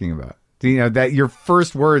was talking about. That your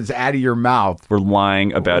first words out of your mouth were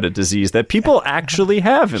lying about a disease that people actually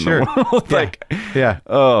have in the world.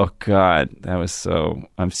 Oh God, that was so.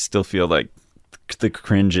 I still feel like the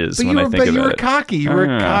cringes when I think about it. But you were cocky. You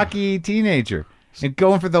were a cocky teenager and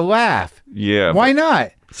going for the laugh. Yeah. Why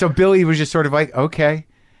not? So Billy was just sort of like, okay.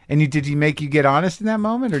 And did he make you get honest in that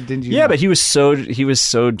moment, or didn't you? Yeah, but he was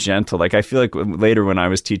so gentle. Like I feel like later when I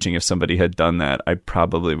was teaching, if somebody had done that, I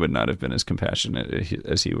probably would not have been as compassionate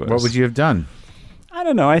as he was. What would you have done? I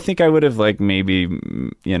don't know. I think I would have maybe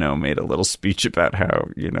made a little speech about how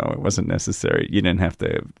it wasn't necessary. You didn't have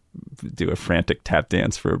to do a frantic tap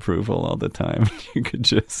dance for approval all the time. You could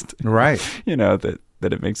just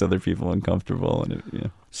that it makes other people uncomfortable.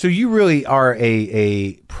 And So you really are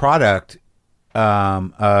a product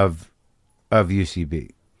of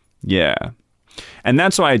UCB. Yeah. And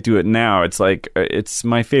that's why I do it now. It's like, it's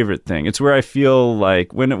my favorite thing. It's where I feel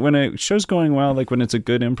like when a show's going well, like when it's a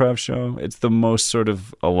good improv show, it's the most sort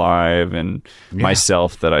of alive and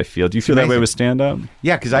myself that I feel. Do you feel that way with stand-up?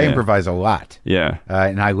 Yeah, because I improvise a lot. Yeah.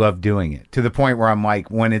 And I love doing it to the point where I'm like,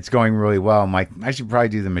 when it's going really well, I'm like, I should probably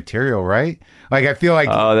do the material, right? Like, I feel like...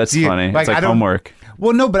 Oh, that's funny. Like, it's like homework.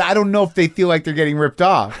 Well, no, but I don't know if they feel like they're getting ripped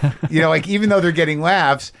off. Like, even though they're getting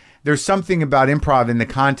laughs... There's something about improv in the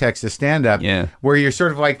context of stand-up where you're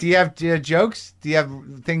sort of like, do you have jokes? Do you have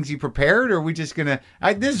things you prepared? Or are we just going to,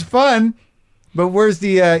 this is fun, but where's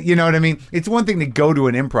the, you know what I mean? It's one thing to go to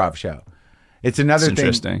an improv show. It's another thing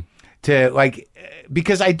interesting. To like,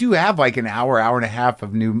 because I do have like an hour and a half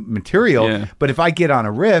of new material, but if I get on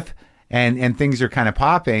a riff and things are kind of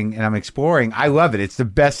popping and I'm exploring, I love it. It's the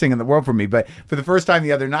best thing in the world for me. But for the first time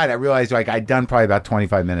the other night, I realized like I'd done probably about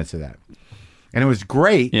 25 minutes of that. And it was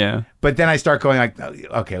great. Yeah. But then I start going like,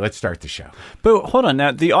 okay, let's start the show. But hold on.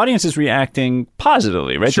 Now, the audience is reacting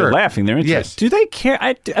positively, right? Sure. They're laughing. They're into it. Do they care?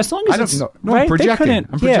 As long as I don't know. No, right? I'm projecting.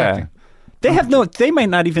 I'm projecting. They have no, they might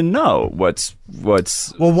not even know what's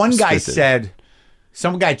Well, one guy said,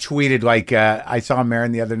 some guy tweeted like, I saw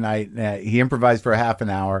Marin the other night. He improvised for a half an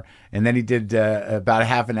hour. And then he did about a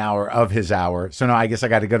half an hour of his hour. So now I guess I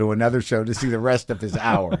got to go to another show to see the rest of his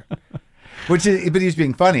hour. But he was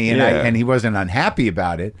being funny, and he wasn't unhappy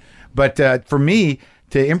about it. But for me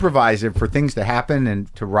to improvise it, for things to happen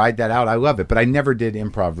and to ride that out, I love it. But I never did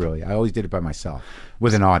improv really. I always did it by myself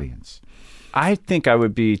with an audience. I think I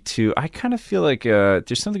would be too. I kind of feel like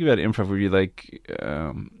there's something about improv where you like.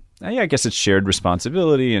 I guess it's shared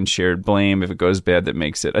responsibility and shared blame if it goes bad that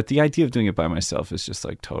makes it. The idea of doing it by myself is just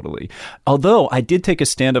like totally. Although I did take a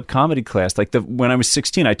stand-up comedy class. Like when I was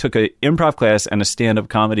 16, I took an improv class and a stand-up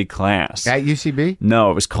comedy class. At UCB?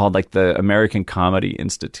 No, it was called like the American Comedy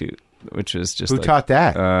Institute, which was just Who taught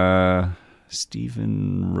that?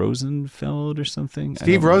 Stephen Rosenfeld or something.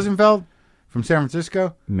 Steve Rosenfeld from San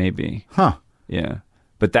Francisco? Maybe. Huh. Yeah.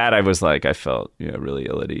 But that I was like, I felt really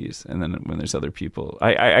ill at ease. And then when there's other people,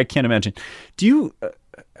 I can't imagine. Do you,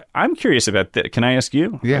 I'm curious about that. Can I ask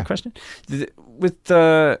you a question? With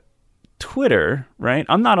Twitter, right?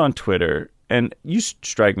 I'm not on Twitter. And you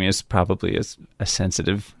strike me as probably as a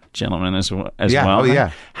sensitive gentleman as well. Oh,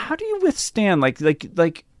 yeah. How do you withstand,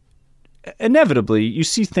 like inevitably, you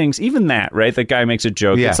see things, even that, right? The guy makes a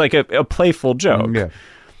joke. Yeah. It's like a playful joke. Yeah.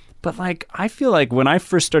 But like, I feel like when I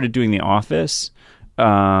first started doing The Office,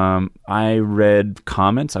 I read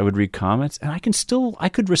comments. I would read comments, and I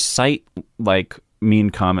could recite like mean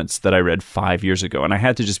comments that I read 5 years ago, and I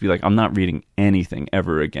had to just be like, I'm not reading anything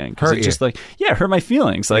ever again because it just like hurt my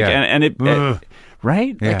feelings. Like, and it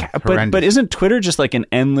right? Yeah, like, but isn't Twitter just like an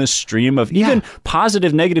endless stream of even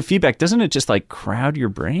positive, negative feedback? Doesn't it just like crowd your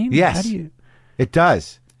brain? Yes, it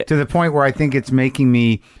does. To the point where I think it's making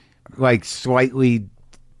me like slightly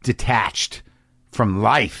detached from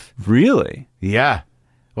life. Really? Yeah.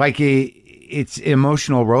 Like it's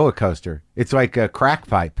emotional roller coaster. It's like a crack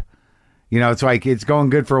pipe. It's like it's going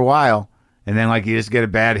good for a while, and then like you just get a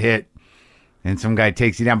bad hit, and some guy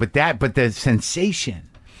takes you down. But the sensation,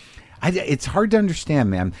 it's hard to understand,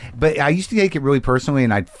 man. But I used to take it really personally,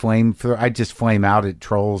 and I'd just flame out at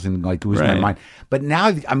trolls and like lose my mind. But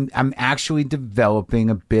now I'm actually developing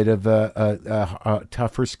a bit of a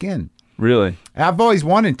tougher skin. Really? I've always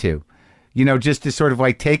wanted to. Just to sort of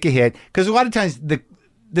like take a hit. Because a lot of times the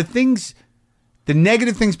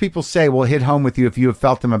negative things people say will hit home with you if you have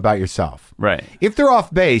felt them about yourself. Right. If they're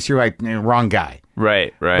off base, you're like, wrong guy.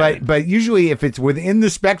 Right. But usually if it's within the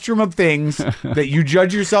spectrum of things that you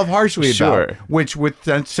judge yourself harshly about, which with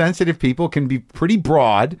sensitive people can be pretty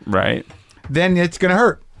broad, right, then it's going to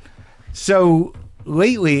hurt. So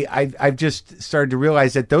lately, I've just started to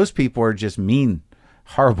realize that those people are just mean,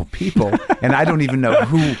 horrible people, and I don't even know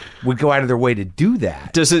who would go out of their way to do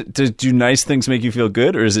that. Do nice things make you feel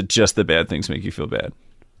good, or is it just the bad things make you feel bad?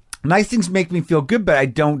 Nice things make me feel good, but I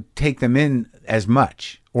don't take them in as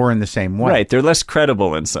much or in the same way. Right, they're less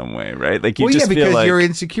credible in some way, right? Like you just because feel like you're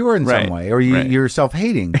insecure in some way, or you're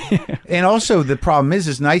self-hating. And also, the problem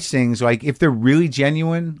is nice things, like if they're really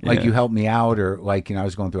genuine, like you helped me out, or like I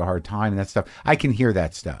was going through a hard time and that stuff, I can hear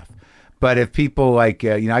that stuff. But if people like,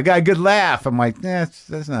 I got a good laugh, I'm like, that's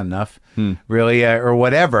not enough, really, or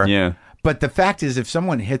whatever. Yeah. But the fact is, if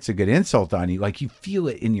someone hits a good insult on you, like you feel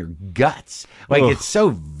it in your guts. Like it's so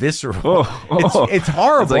visceral. It's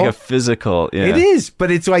horrible. It's like a physical. Yeah. It is,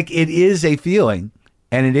 but it's like it is a feeling,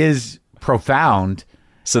 and it is profound.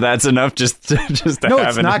 So that's enough just to no, have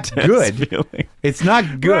it's an not intense good. Feeling. It's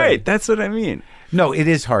not good. Right, that's what I mean. No, it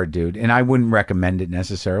is hard, dude, and I wouldn't recommend it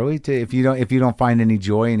necessarily to if you don't find any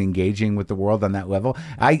joy in engaging with the world on that level.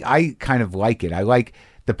 I kind of like it. I like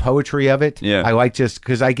the poetry of it. Yeah. I like just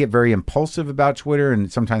because I get very impulsive about Twitter,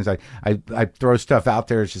 and sometimes I throw stuff out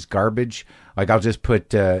there. It's just garbage. Like I'll just put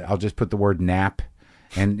the word nap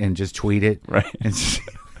and just tweet it. Right.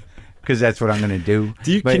 Because that's what I'm going to do.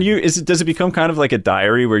 Does it become kind of like a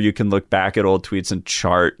diary where you can look back at old tweets and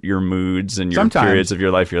chart your moods and your periods of your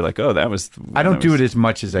life? You're like, oh, that was. I don't do it as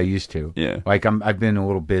much as I used to. Yeah. Like I've been a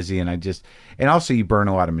little busy, and and also you burn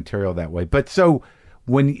a lot of material that way. But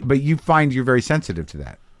you find you're very sensitive to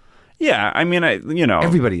that. Yeah, I mean,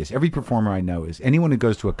 everybody is. Every performer I know is. Anyone who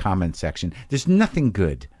goes to a comment section, there's nothing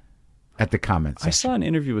good at the comments. I saw an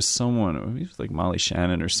interview with someone, it was like Molly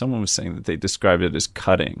Shannon, or someone was saying that they described it as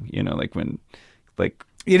cutting. Like when, like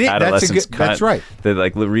adolescents cut. That's right. That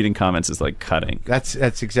like reading comments is like cutting. That's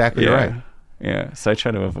exactly right. Yeah. So I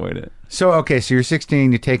try to avoid it. So you're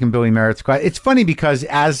 16. You're taking Billy Merritt's class. It's funny because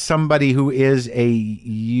as somebody who is a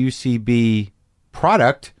UCB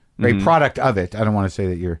product, or a product of it, I don't want to say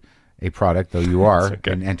that you're a product, though you are a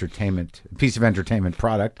piece of entertainment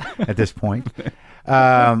product at this point.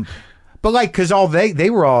 But because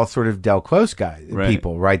they were all sort of Del Close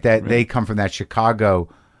people, right? They come from that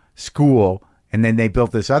Chicago school, and then they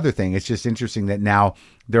built this other thing. It's just interesting that now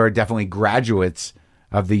there are definitely graduates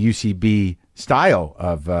of the UCB style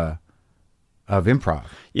of improv.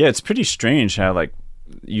 Yeah, it's pretty strange how like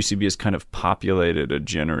UCB has kind of populated a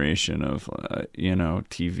generation of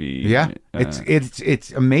TV. Yeah,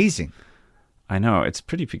 it's amazing. I know, it's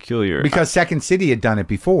pretty peculiar because Second City had done it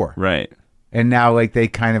before, right? And now, like, they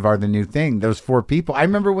kind of are the new thing. Those 4 people. I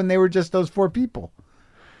remember when they were just those 4 people.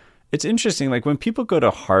 It's interesting. Like, when people go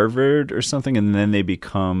to Harvard or something and then they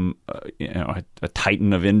become, a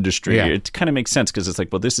titan of industry, it kind of makes sense because it's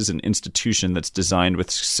like, well, this is an institution that's designed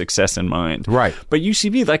with success in mind. Right. But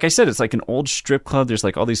UCB, like I said, it's like an old strip club. There's,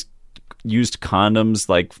 like, all these used condoms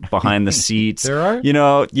like behind the seats. There are?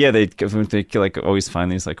 They like always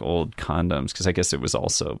find these like old condoms because I guess it was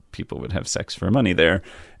also people would have sex for money there.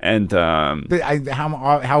 And but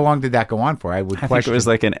how long did that go on for? I think it was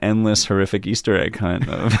like an endless horrific Easter egg kind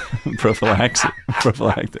of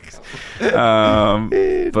prophylactics.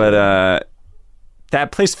 But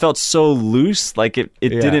that place felt so loose, like it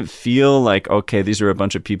didn't feel like, okay, these are a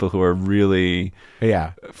bunch of people who are really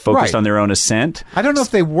focused on their own ascent. I don't know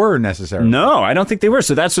if they were necessarily. No, I don't think they were.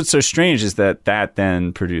 So that's what's so strange is that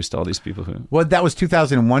then produced all these people who... Well, that was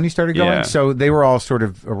 2001 you started going? Yeah. So they were all sort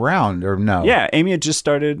of around, or no? Yeah, Amy had just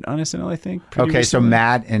started on SNL, I think. Okay, recently. So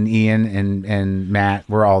Matt and Ian and Matt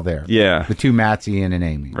were all there. Yeah. The 2 Matts, Ian and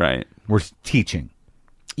Amy. Right. Were teaching.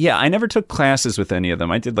 Yeah, I never took classes with any of them.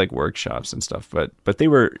 I did like workshops and stuff, but they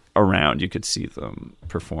were around. You could see them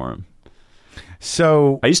perform.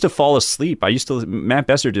 So I used to fall asleep. Matt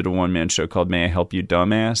Besser did a one-man show called May I Help You,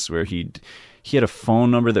 Dumbass, where he had a phone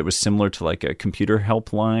number that was similar to like a computer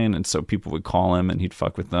helpline, and so people would call him and he'd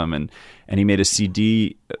fuck with them, and he made a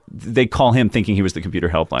CD. They'd call him thinking he was the computer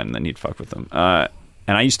helpline, and then he'd fuck with them.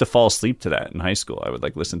 And I used to fall asleep to that in high school. I would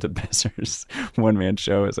like listen to Besser's one-man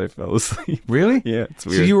show as I fell asleep. Really? Yeah, it's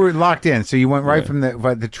weird. So you were locked in. So you went right from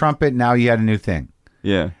the trumpet. Now you had a new thing.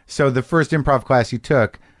 Yeah. So the first improv class you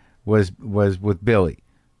took was with Billy.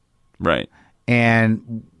 Right.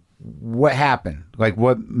 And what happened? Like,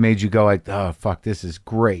 what made you go like, oh, fuck, this is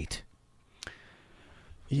great?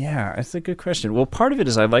 Yeah, that's a good question. Well, part of it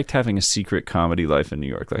is I liked having a secret comedy life in New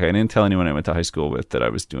York. Like, I didn't tell anyone I went to high school with that I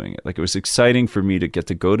was doing it. Like, it was exciting for me to get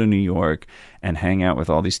to go to New York and hang out with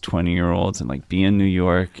all these 20-year-olds and like be in New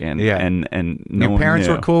York and no Your parents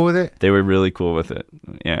were cool with it? They were really cool with it.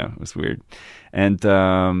 Yeah, it was weird. And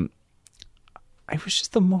it was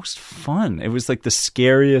just the most fun. It was like the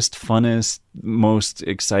scariest, funnest, most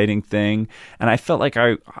exciting thing. And I felt like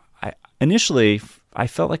initially I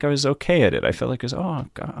felt like I was okay at it. I felt like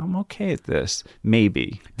I'm okay at this.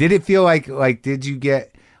 Maybe. Did it feel like did you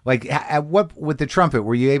get like at what with the trumpet?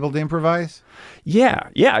 Were you able to improvise? Yeah.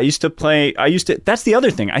 I used to. That's the other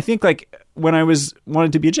thing. I think like when I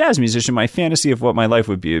wanted to be a jazz musician, my fantasy of what my life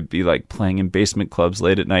would be like playing in basement clubs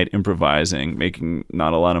late at night, improvising, making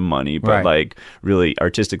not a lot of money, but like really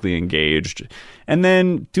artistically engaged. And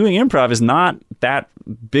then doing improv is not that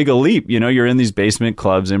big a leap. You're in these basement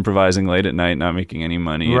clubs improvising late at night, not making any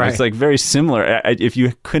money. Right. And it's like very similar. If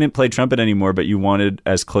you couldn't play trumpet anymore, but you wanted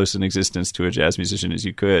as close an existence to a jazz musician as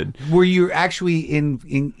you could. Were you actually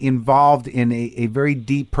involved in a very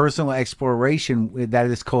deep personal exploration that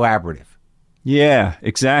is collaborative? Yeah,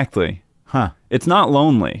 exactly. Huh. It's not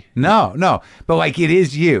lonely. No. But like it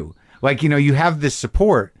is you. Like, you have this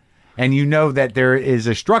support and you know that there is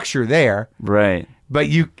a structure there. Right. But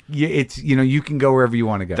it's you can go wherever you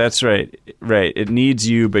want to go. That's right. Right. It needs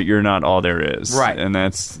you, but you're not all there is. Right. And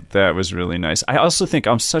that was really nice. I also think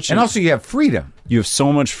I'm such And also you have freedom. You have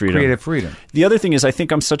so much freedom. Creative freedom. The other thing is I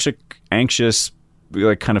think I'm such a anxious,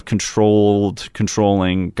 like kind of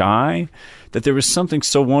controlling guy that there was something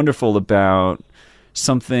so wonderful about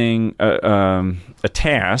something, a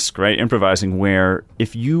task, right? Improvising, where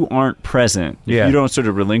if you aren't present, if you don't sort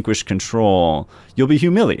of relinquish control, you'll be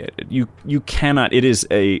humiliated. You cannot. It is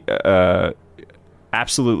a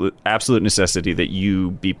absolute necessity that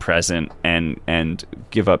you be present and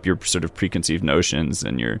give up your sort of preconceived notions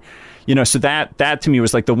and your, so that to me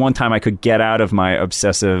was like the one time I could get out of my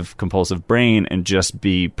obsessive compulsive brain and just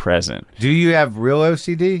be present. Do you have real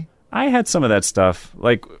OCD? I had some of that stuff.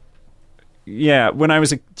 Like, yeah, when I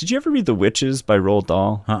was did you ever read The Witches by Roald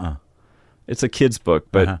Dahl? It's a kid's book,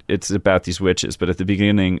 but it's about these witches. But at the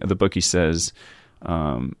beginning of the book, he says,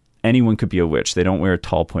 anyone could be a witch. They don't wear a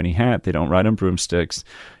tall, pointy hat. They don't ride on broomsticks.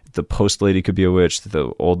 The post lady could be a witch.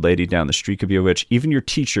 The old lady down the street could be a witch. Even your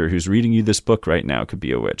teacher who's reading you this book right now could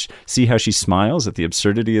be a witch. See how she smiles at the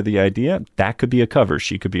absurdity of the idea? That could be a cover.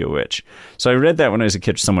 She could be a witch. So I read that when I was a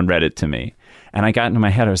kid. Someone read it to me. And I got into my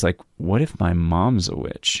head. I was like, what if my mom's a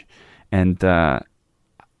witch? And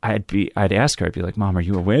I'd ask her, I'd be like, Mom, are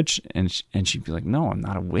you a witch? And she'd be like, no, I'm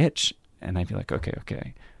not a witch. And I'd be like,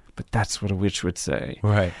 okay. But that's what a witch would say.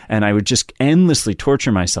 Right. And I would just endlessly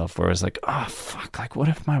torture myself where I was like, oh, fuck, like, what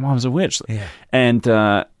if my mom's a witch? Yeah. And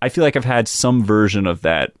I feel like I've had some version of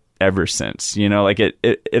that ever since. Like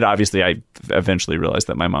it obviously, I eventually realized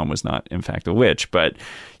that my mom was not, in fact, a witch. But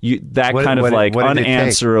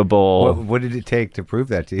unanswerable. What did it take to prove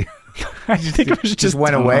that to you? I think it was just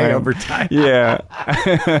went away over time. Yeah.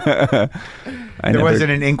 There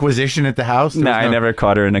wasn't an inquisition at the house? No, I never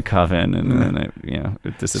caught her in a coven, and then it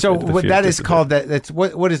disappeared. So what that is called, that's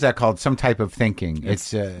what is that called? Some type of thinking.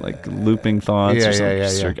 It's like looping thoughts or something.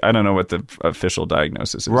 Yeah. I don't know what the official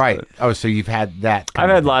diagnosis is. Right. But Oh, so you've had that. I've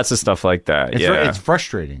had lots of stuff like that. It's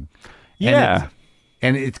frustrating. Yeah.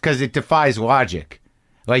 And it's because it defies logic.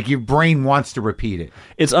 Like your brain wants to repeat it.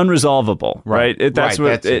 It's unresolvable, right?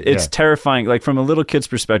 It's terrifying. Like from a little kid's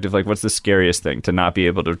perspective, like what's the scariest thing? To not be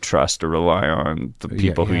able to trust or rely on the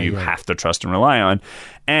people who you have to trust and rely on.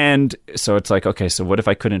 And so it's like, okay, so what if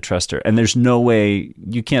I couldn't trust her? And there's no way,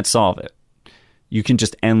 you can't solve it. You can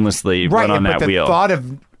just endlessly run on that wheel. Right, but the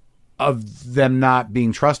thought of them not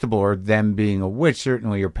being trustable or them being a witch,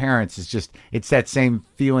 certainly your parents, it's that same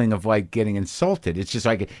feeling of like getting insulted. It's just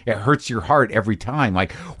like it hurts your heart every time.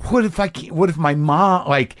 Like, what if my mom,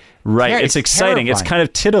 like, right? It's exciting. Terrifying. It's kind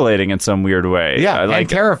of titillating in some weird way. Yeah, like, and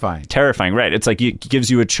terrifying. Terrifying, right? It's like it gives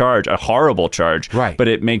you a horrible charge, right? But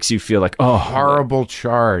it makes you feel like, oh, horrible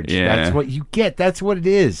charge. Yeah, that's what you get. That's what it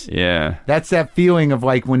is. Yeah, that's that feeling of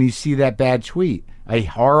like when you see that bad tweet. A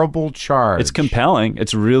horrible charge. It's compelling.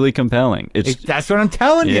 It's really compelling. That's what I'm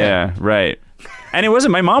telling you. Yeah, right. And it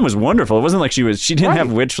wasn't. My mom was wonderful. It wasn't like she didn't have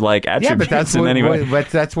witch-like attributes. Yeah, but that's in any way. But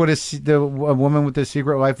that's what a woman with the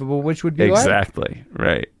secret life of a witch would be exactly.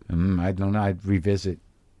 Right. I don't know. I'd revisit.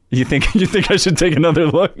 You think I should take another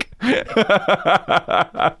look?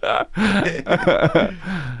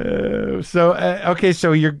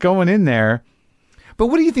 So you're going in there, but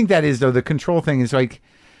what do you think that is though? The control thing is like.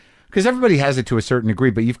 Because everybody has it to a certain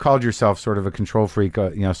degree, but you've called yourself sort of a control freak,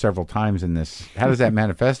 several times in this. How does that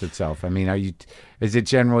manifest itself? I mean, is it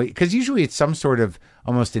generally, because usually it's some sort of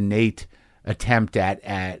almost innate attempt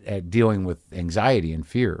at dealing with anxiety and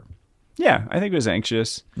fear. Yeah, I think it was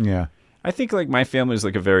anxious. Yeah. I think like my family is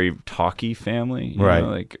like a very talky family,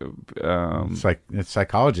 right? It's like a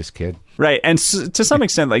psychologist kid, right? And to some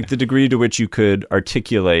extent, like the degree to which you could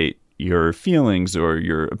articulate your feelings or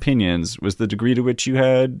your opinions was the degree to which you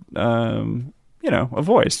had, a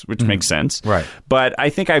voice, which makes sense. Right. But I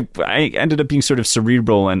think I ended up being sort of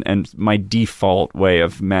cerebral, and my default way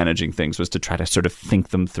of managing things was to try to sort of think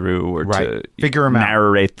them through or to figure them out,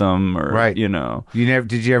 narrate them, or You never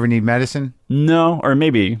did you ever need medicine? No, or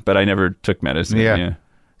maybe, but I never took medicine. Yeah.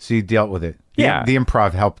 So you dealt with it. Yeah. The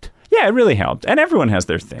improv helped. Yeah, it really helped. And everyone has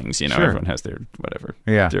their things, Sure. Everyone has their whatever.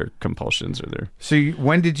 Yeah. Their compulsions or their... So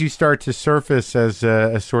when did you start to surface as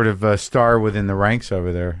a sort of a star within the ranks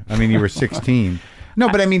over there? I mean, you were 16. No,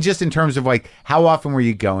 but I mean, just in terms of like, how often were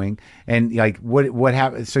you going? And like, what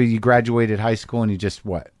happened? So you graduated high school and you just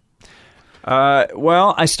what?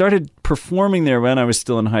 Well, I started performing there when I was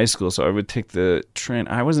still in high school. So I would take the train.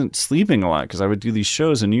 I wasn't sleeping a lot because I would do these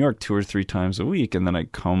shows in New York 2 or 3 times a week. And then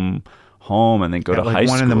I'd come home and then go to high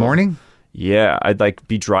school. 1 in the morning? Yeah, I'd like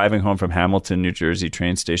be driving home from Hamilton, New Jersey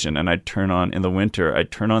train station, and in the winter,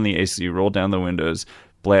 I'd turn on the AC, roll down the windows,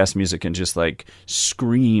 blast music and just like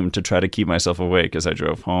scream to try to keep myself awake as I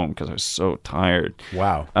drove home because I was so tired.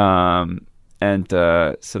 Wow.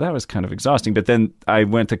 So that was kind of exhausting. But then I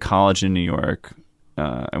went to college in New York.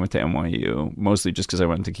 I went to NYU, mostly just because I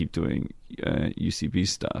wanted to keep doing UCB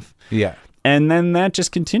stuff. Yeah. And then that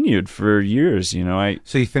just continued for years, you know.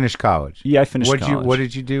 So you finished college? Yeah, I finished college. What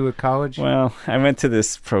did you do at college? Well, I went to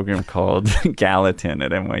this program called Gallatin at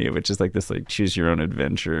NYU, which is like this like choose your own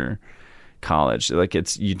adventure college. Like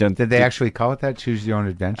it's you don't. Did they actually call it that? Choose your own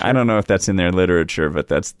adventure? I don't know if that's in their literature, but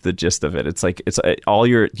that's the gist of it. It's like it's all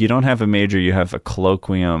you don't have a major, you have a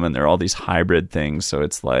colloquium, and there are all these hybrid things. So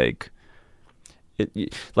it's like.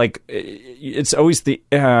 It's always the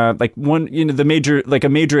like one, you know, the major, like a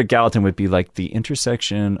major at Gallatin would be like the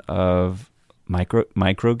intersection of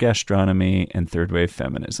micro gastronomy and third wave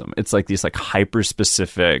feminism. It's like these like hyper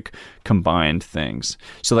specific combined things.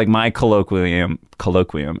 So like my colloquium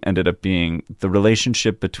ended up being the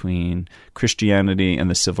relationship between Christianity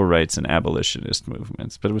and the civil rights and abolitionist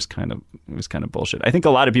movements. But it was kind of bullshit. I think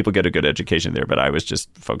a lot of people get a good education there, but I was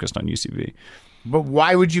just focused on UCB. But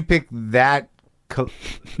why would you pick those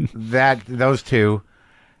two?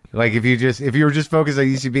 Like if you were just focused on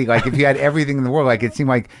UCB, like if you had everything in the world, like it seemed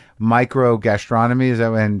like micro gastronomy, is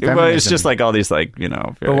that when? Well, it's just like all these like, you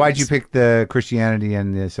know. But why'd you pick the Christianity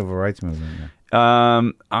and the civil rights movement?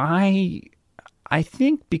 I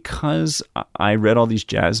think because I read all these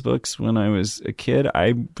jazz books when I was a kid,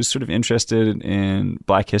 I was sort of interested in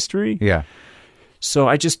Black history. Yeah. So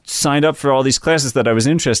I just signed up for all these classes that I was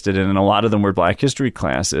interested in, and a lot of them were Black history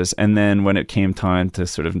classes. And then when it came time to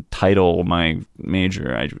sort of title my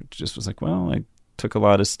major, I just was like, well, I took a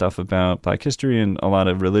lot of stuff about Black history and a lot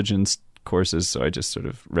of religion courses, so I just sort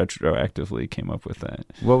of retroactively came up with that.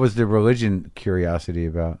 What was the religion curiosity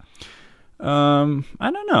about? I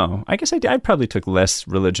don't know. I guess I probably took less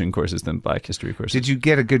religion courses than Black history courses. Did you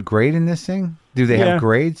get a good grade in this thing? Do they have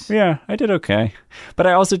grades? Yeah, I did okay. But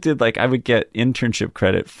I also did I would get internship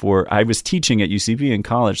credit I was teaching at UCB in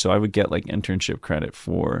college, so I would get like internship credit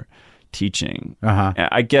for teaching.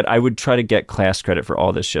 I would try to get class credit for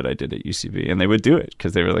all this shit I did at UCB, and they would do it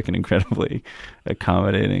because they were like an incredibly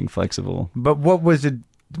accommodating, flexible. But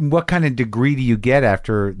what kind of degree do you get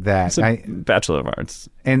after that? It's a Bachelor of Arts.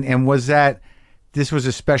 And was this was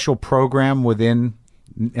a special program within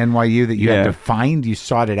NYU that you had to find? You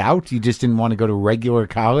sought it out? You just didn't want to go to regular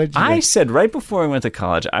college? I said right before I went to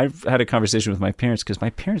college, I had a conversation with my parents because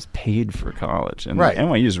my parents paid for college. And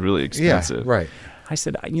NYU is really expensive. Yeah, right. I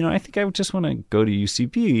said, I think I just want to go to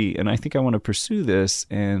UCB, and I think I want to pursue this,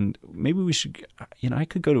 and maybe we should, I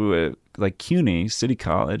could go to CUNY, City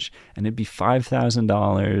College, and it'd be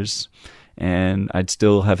 $5,000, and I'd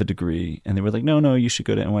still have a degree. And they were like, no, you should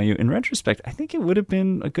go to NYU. In retrospect, I think it would have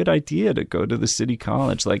been a good idea to go to the City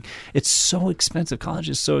College. Like, it's so expensive. College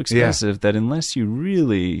is so expensive that unless you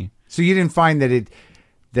really... So you didn't find that it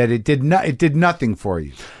did nothing for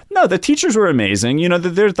you? No, the teachers were amazing.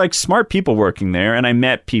 There's like smart people working there, and I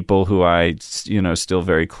met people who I, still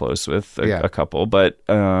very close with, a couple. But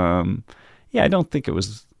I don't think it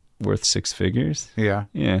was worth six figures. Yeah.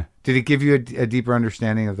 Yeah. Did it give you a deeper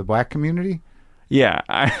understanding of the Black community? Yeah.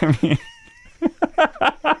 I mean...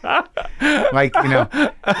 like,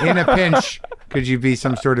 in a pinch, could you be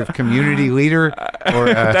some sort of community leader? Or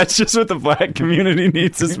that's just what the Black community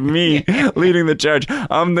needs, is me leading the charge.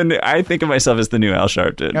 I think of myself as the new Al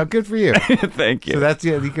Sharpton. Oh, good for you. Thank you. So that's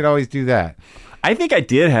you could always do that. I think I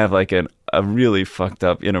did have like a really fucked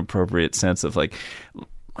up, inappropriate sense of like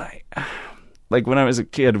when I was a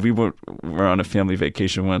kid, we were on a family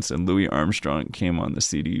vacation once, and Louis Armstrong came on the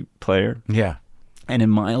CD player. Yeah. And in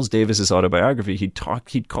Miles Davis's autobiography, he'd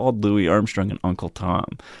called Louis Armstrong an Uncle Tom,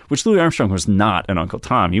 which Louis Armstrong was not an Uncle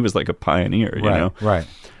Tom. He was like a pioneer, you know? Right.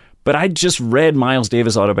 But I just read Miles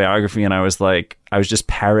Davis' autobiography, and I was just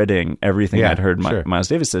parroting everything I'd heard Miles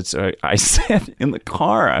Davis said. So I said in the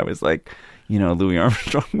car, I was like, Louis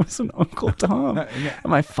Armstrong was an Uncle Tom. And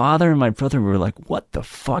my father and my brother were like, what the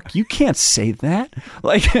fuck? You can't say that.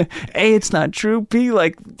 Like, A, it's not true. B,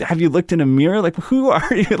 like, have you looked in a mirror? Like, who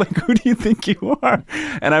are you? Like, who do you think you are?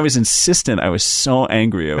 And I was insistent. I was so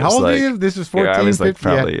angry. How old are you? This was 14? I was like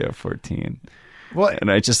 15, probably 14. What?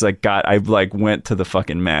 And I just went to the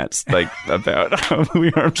fucking mats about how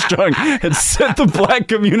Louis Armstrong had set the Black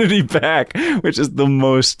community back, which is the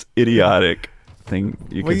most idiotic thing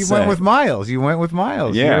you could say. Went with Miles. You went with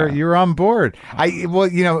Miles. Yeah. You're on board.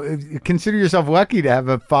 Consider yourself lucky to have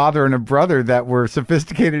a father and a brother that were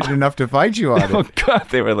sophisticated enough to fight you on it. Oh, God.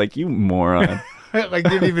 They were like, you moron. Like,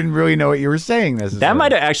 didn't even really know what you were saying necessarily. That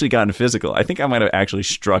might have actually gotten physical. I think I might have actually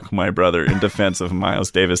struck my brother in defense of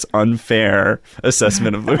Miles Davis' unfair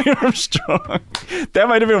assessment of Louis Armstrong. That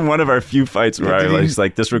might have been one of our few fights where I was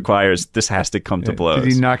like, this has to come to blows.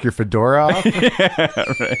 Did he knock your fedora off? Yeah,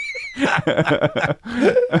 right.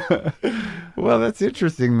 Well, that's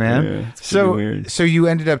interesting, man. Yeah, it's weird. So you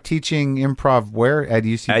ended up teaching improv where at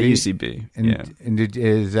UCB? At UCB, and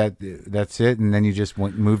that's it? And then you just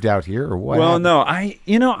moved out here, or what? Well, no,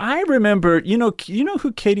 I remember, you know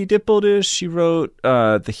who Katie Dippold is? She wrote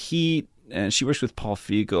The Heat, and she works with Paul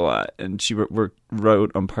Feig a lot, and she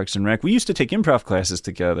wrote on Parks and Rec. We used to take improv classes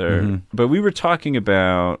together, but we were talking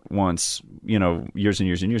about once, years and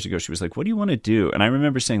years and years ago, she was like, what do you want to do? And I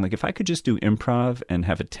remember saying, like, if I could just do improv and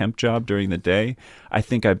have a temp job during the day, I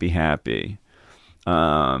think I'd be happy.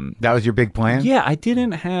 That was your big plan? Yeah,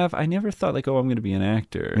 I never thought like, I'm going to be an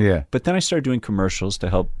actor. Yeah. But then I started doing commercials to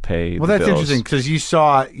help pay the that's bills. interesting, because you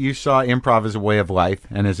saw improv as a way of life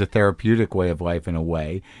and as a therapeutic way of life in a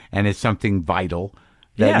way, and it's something vital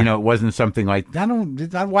that, it wasn't something like,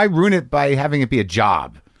 why ruin it by having it be a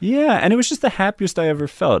job? Yeah, and it was just the happiest I ever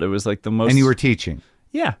felt. It was like the most... And you were teaching.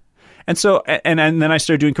 Yeah. And so, and then I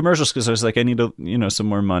started doing commercials because I was like, I need some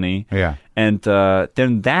more money. Yeah. And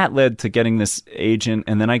then that led to getting this agent,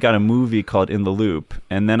 and then I got a movie called In the Loop,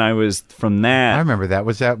 and then I was from that. I remember that.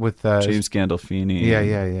 Was that with James Gandolfini?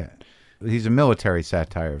 Yeah. He's a military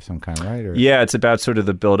satire of some kind, right? Or... Yeah, it's about sort of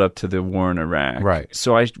the build up to the war in Iraq. Right.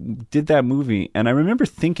 So I did that movie, and I remember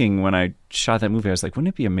thinking when I shot that movie, I was like,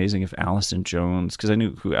 wouldn't it be amazing if Allison Jones, because I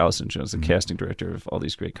knew who Allison Jones, the casting director of all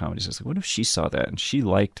these great comedies, I was like, what if she saw that and she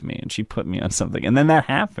liked me and she put me on something? And then that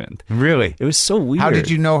happened. Really? It was so weird. How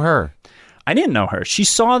did you know her? I didn't know her. She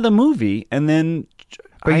saw the movie, and then...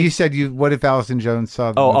 But you said what if Allison Jones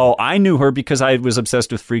saw the movie? I knew her because I was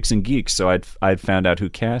obsessed with Freaks and Geeks, so I'd found out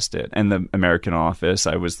who cast it. And the American Office,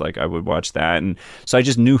 I was like, I would watch that, and so I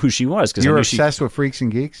just knew who she was. You were obsessed with Freaks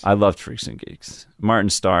and Geeks? I loved Freaks and Geeks.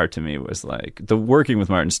 Martin Starr to me was like, working with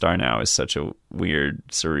Martin Starr now is such a weird,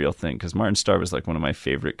 surreal thing, because Martin Starr was like one of my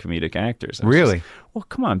favorite comedic actors. Really? Well,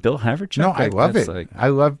 come on, Bill Haverchuck. No, I love it. Like, I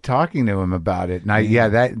love talking to him about it.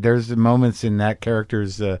 And there's moments in that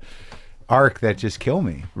character's arc that just kill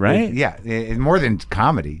me. Right? More than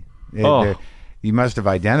comedy. You must have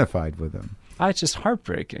identified with him. It's just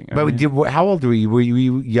heartbreaking. How old were you? Were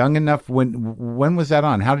you young enough? When was that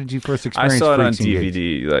on? How did you first experience? I saw it on Freaks and DVD.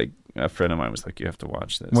 Geeks? Like, a friend of mine was like, you have to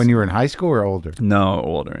watch this. When you were in high school or older? No,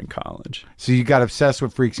 older, in college. So you got obsessed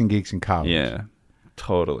with Freaks and Geeks in college? Yeah,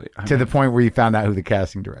 totally. To the point where you found out who the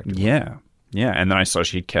casting director was? Yeah. And then I saw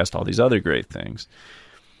she'd cast all these other great things.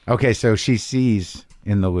 Okay, so she sees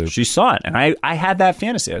In the Loop. She saw it, and I had that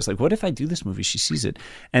fantasy. I was like, what if I do this movie? She sees it.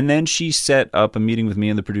 And then she set up a meeting with me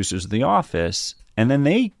and the producers of The Office, and then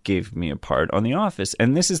they gave me a part on The Office.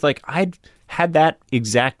 And this is like, I'd had that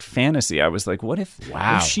exact fantasy. I was like, what if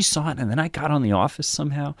she saw it, and then I got on The Office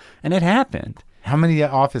somehow, and it happened. How many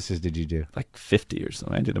offices did you do? Like 50 or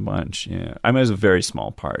something. I did a bunch, yeah. I mean, it was a very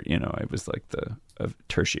small part, I was like a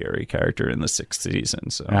tertiary character in the 6th season.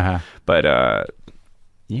 So, But,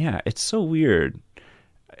 yeah, it's so weird.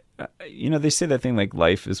 They say that thing like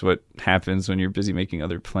life is what happens when you're busy making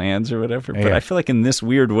other plans or whatever. But I feel like in this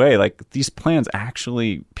weird way, like these plans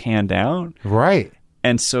actually panned out. Right.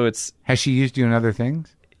 And so Has she used you in other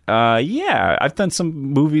things? Yeah. I've done some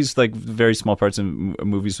movies, like very small parts in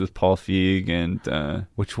movies with Paul Feig and...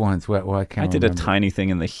 Which ones? What I can't I did remember. a tiny thing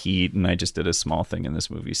in The Heat, and I just did a small thing in this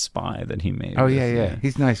movie Spy that he made. Oh, yeah.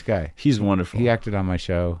 He's a nice guy. He's wonderful. He acted on my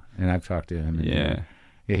show, and I've talked to him. Yeah.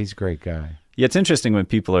 Yeah, he's a great guy. Yeah, it's interesting when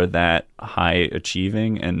people are that high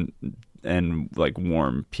achieving and like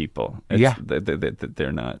warm people.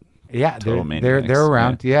 They're not. Yeah, total they're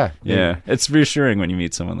around. Yeah. It's reassuring when you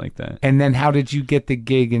meet someone like that. And then, how did you get the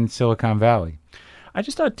gig in Silicon Valley? I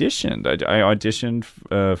just auditioned. I auditioned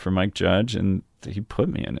for Mike Judge, and he put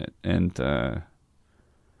me in it. And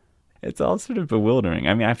it's all sort of bewildering.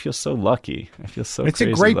 I mean, I feel so lucky. I feel so. It's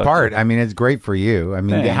a great lucky. part. I mean, it's great for you. I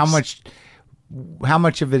mean, Thanks. how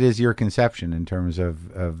much of it is your conception in terms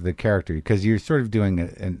of the character? Because you're sort of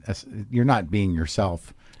doing you're not being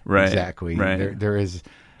yourself. Right. Exactly. Right. There is.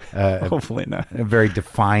 Hopefully not. A very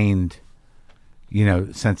defined,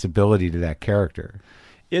 sensibility to that character.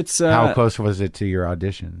 It's how close was it to your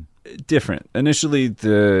audition? Different. Initially,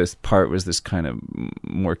 the part was this kind of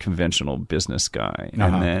more conventional business guy,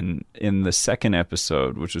 and then in the second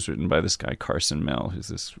episode, which was written by this guy Carson Mell, who's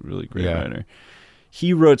this really great writer,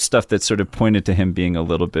 he wrote stuff that sort of pointed to him being a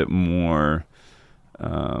little bit more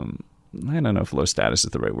I don't know if low status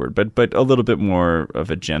is the right word, but a little bit more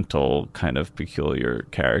of a gentle kind of peculiar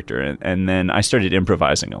character. And then I started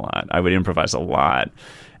improvising a lot. I would improvise a lot.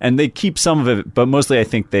 And they keep some of it, but mostly I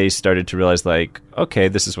think they started to realize, like, okay,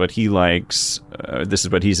 this is what he likes, this is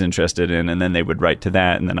what he's interested in, and then they would write to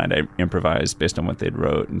that, and then I'd improvise based on what they'd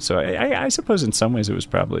wrote. And so I suppose in some ways it was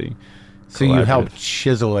probably so you helped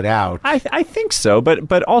chisel it out. I think so,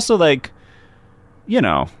 but also, like, you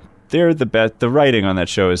know, they're the best. The writing on that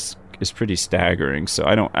show is pretty staggering. So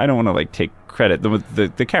I don't want to like take credit.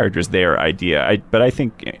 The character's their idea. But I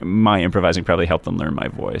think my improvising probably helped them learn my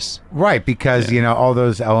voice. Right, because you know all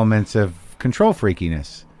those elements of control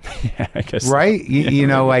freakiness. Yeah, I guess. Right, you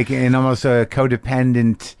know, like in almost a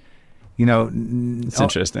codependent, you know, it's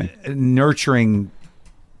interesting, nurturing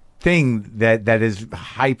thing that is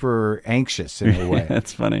hyper anxious in a way.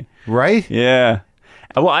 That's funny, right? Yeah.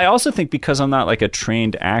 Well, I also think because I'm not like a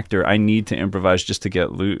trained actor, I need to improvise just to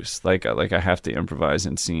get loose. Like I have to improvise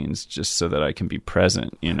in scenes just so that I can be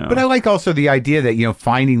present, you know. But I like also the idea that, you know,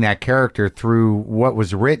 finding that character through what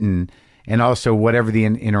was written and also whatever the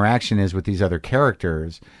interaction is with these other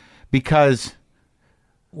characters, because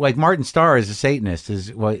like Martin Starr as a Satanist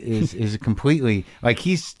is completely like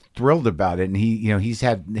he's thrilled about it, and he, you know, he's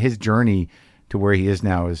had his journey to where he is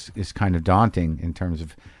now is kind of daunting in terms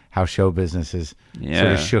of how show business has sort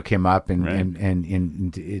of shook him up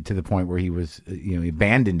and to the point where he was, you know, he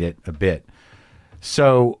abandoned it a bit.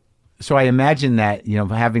 So I imagine that, you know,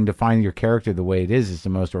 having to find your character the way it is the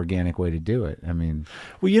most organic way to do it. I mean,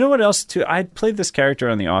 well, you know what else too? I played this character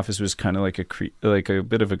on The Office who was kind of like a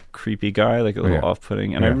bit of a creepy guy, like a little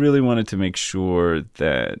off-putting, and I really wanted to make sure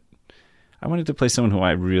that I wanted to play someone who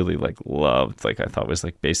I really like loved, like I thought was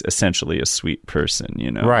like essentially a sweet person, you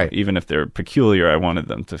know. Right. Even if they're peculiar, I wanted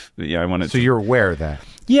them to. Yeah, I wanted. So you're aware of that.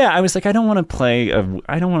 Yeah, I was like, I don't want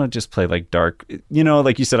to just play like dark, you know,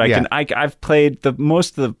 like you said. I've played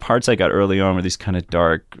most of the parts I got early on were these kind of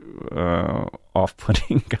dark,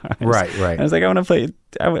 off-putting guys. Right. And I was like, I want to play.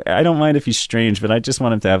 I don't mind if he's strange, but I just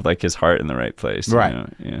want him to have like his heart in the right place. Right. You know?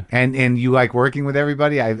 Yeah. And you like working with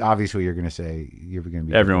everybody? Obviously, you're going to say you're going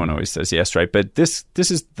to be. Everyone always says yes, right? But this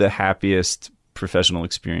is the happiest professional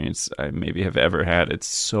experience I maybe have ever had. It's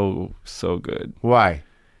so good. Why?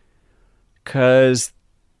 Because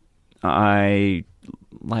I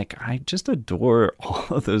just adore all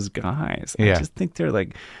of those guys. Yeah. I just think they're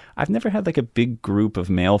like, I've never had like a big group of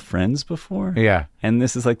male friends before. Yeah. And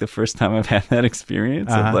this is like the first time I've had that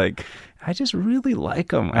experience of like, I just really like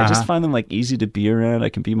them. I just find them like easy to be around. I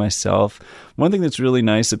can be myself. One thing that's really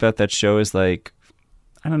nice about that show is like,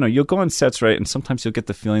 I don't know, you'll go on sets, right? And sometimes you'll get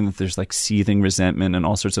the feeling that there's like seething resentment and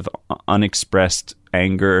all sorts of unexpressed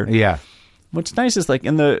anger. Yeah. What's nice is like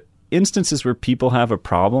in the instances where people have a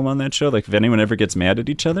problem on that show, like if anyone ever gets mad at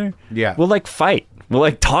each other, we'll like fight. We'll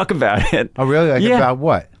like talk about it. Oh, really? Like about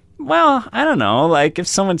what? Well, I don't know. Like if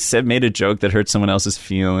someone made a joke that hurt someone else's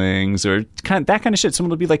feelings or that kind of shit,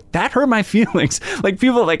 someone will be like, that hurt my feelings. Like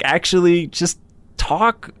people like actually just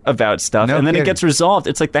talk about stuff and then it gets resolved.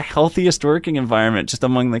 It's like the healthiest working environment just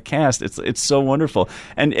among the cast. It's so wonderful.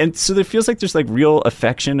 And so it feels like there's like real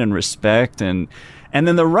affection and respect and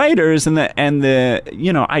then the writers and the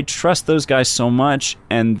you know, I trust those guys so much,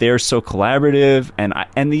 and they're so collaborative.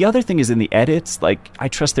 And the other thing is in the edits, like I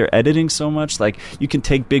trust their editing so much. Like you can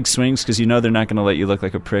take big swings because you know they're not going to let you look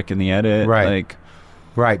like a prick in the edit. Right. Like,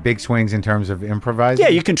 right. Big swings in terms of improvising. Yeah,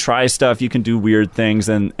 you can try stuff, you can do weird things,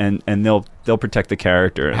 and they'll protect the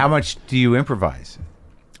character. How much do you improvise?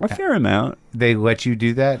 A fair amount. They let you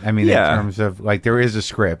do that? I mean, in terms of like there is a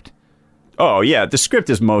script. Oh, yeah. The script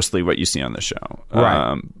is mostly what you see on the show.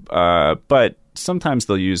 Right. But sometimes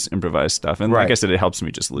they'll use improvised stuff. And like I said, it helps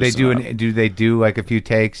me just loosen up. Do they do like a few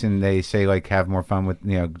takes and they say like have more fun with,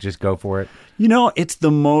 you know, just go for it? You know, it's the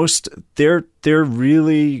most, they're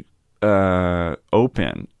really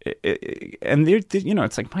open. And they're, you know,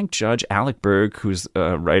 it's like Mike Judge, Alec Berg, who's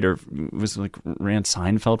a writer, was like ran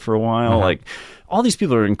Seinfeld for a while. Like all these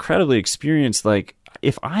people are incredibly experienced. Like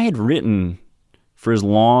if I had written for as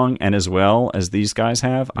long and as well as these guys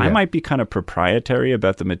have, I might be kind of proprietary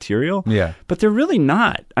about the material. Yeah. But they're really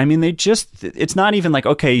not. I mean, it's not even like,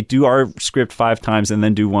 okay, do our script 5 times and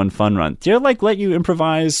then do one fun run. They're like, let you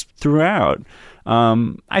improvise throughout.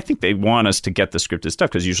 I think they want us to get the scripted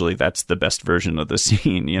stuff because usually that's the best version of the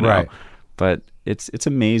scene, you know? Right. But it's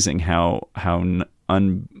amazing how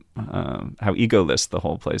egoless the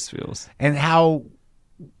whole place feels. And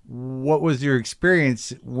what was your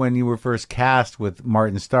experience when you were first cast with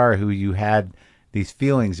Martin Starr, who you had these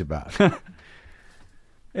feelings about?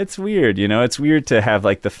 It's weird, you know. It's weird to have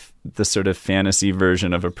like the sort of fantasy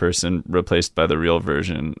version of a person replaced by the real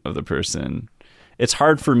version of the person. it's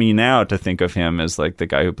hard for me now to think of him as like the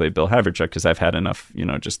guy who played Bill Haverchuck because I've had enough,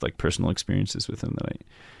 just like personal experiences with him that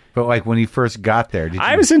But like when he first got there,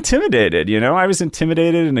 I was intimidated, I was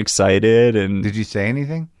intimidated and excited. And did you say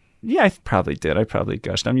anything? Yeah, I probably did. I probably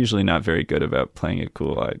gushed. I'm usually not very good about playing it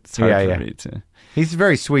cool. It's hard for me to. He's a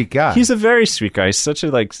very sweet guy. He's a very sweet guy. He's such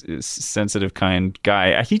a sensitive, kind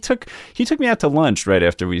guy. He took me out to lunch right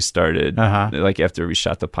after we started, like after we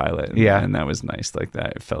shot the pilot. And that was nice. Like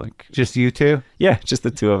that, it felt like just you two. Yeah, just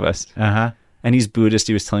the two of us. And he's Buddhist.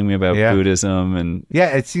 He was telling me about Buddhism, and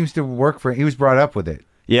it seems to work for him. He was brought up with it.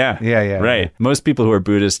 Yeah. Right. Most people who are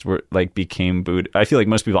Buddhist became Buddhist. I feel like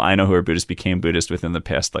most people I know who are Buddhist became Buddhist within the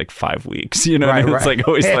past 5 weeks. It's like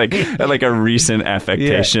always like a recent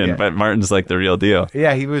affectation. But Martin's like the real deal.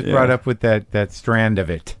 Yeah, he was brought up with that strand of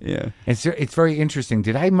it. Yeah, it's very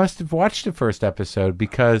interesting. I must have watched the first episode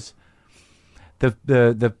because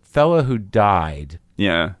the fellow who died.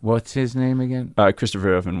 Yeah, what's his name again?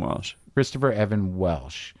 Christopher Evan Welsh. Christopher Evan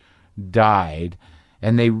Welsh died.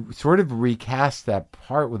 And they sort of recast that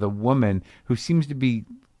part with a woman who seems to be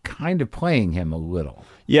kind of playing him a little.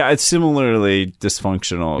 Yeah, it's similarly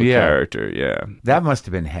dysfunctional character, yeah. That must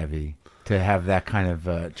have been heavy to have that kind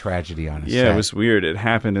of tragedy on his set. Yeah, it was weird. It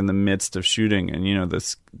happened in the midst of shooting. And,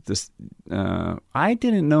 this I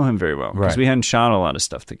didn't know him very well because we hadn't shot a lot of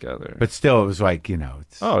stuff together. But still, it was like, it's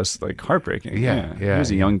like heartbraking. Yeah. He was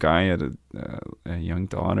a young guy, had a young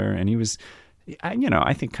daughter, and he was...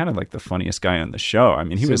 I think kind of like the funniest guy on the show. I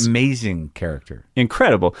mean, he was an amazing character.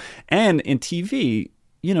 Incredible. And in TV,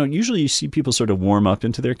 usually you see people sort of warm up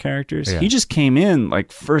into their characters. Yeah. He just came in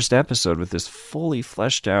first episode with this fully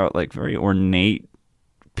fleshed out, very ornate,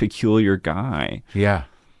 peculiar guy. Yeah.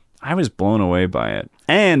 I was blown away by it.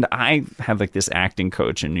 And I had this acting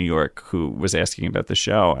coach in New York who was asking about the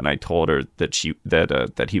show, and I told her that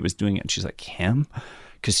that he was doing it, and she's like, him?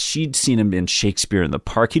 Because she'd seen him in Shakespeare in the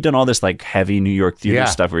Park. He'd done all this heavy New York theater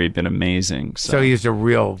stuff where he'd been amazing. So he's a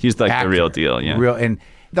real He's actor. The real deal, yeah. And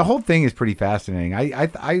the whole thing is pretty fascinating.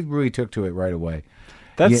 I really took to it right away.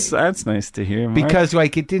 That's nice to hear, Mark. Because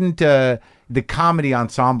it didn't the comedy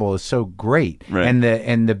ensemble is so great, right.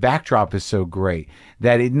 and the backdrop is so great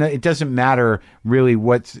that it doesn't matter really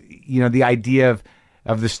what's the idea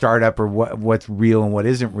of the startup or what's real and what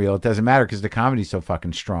isn't real. It doesn't matter because the comedy's so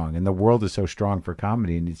fucking strong and the world is so strong for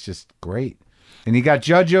comedy, and it's just great. And you got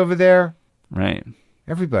Judge over there. Right.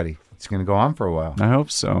 Everybody. It's going to go on for a while. I hope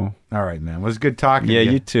so. All right, man. It was good talking to you.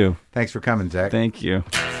 Yeah, you too. Thanks for coming, Zach. Thank you.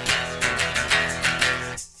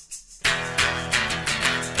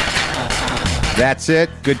 That's it.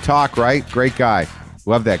 Good talk, right? Great guy.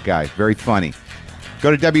 Love that guy. Very funny. Go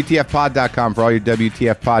to WTFpod.com for all your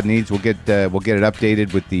WTF pod needs. We'll get it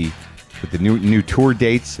updated with the new tour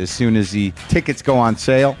dates as soon as the tickets go on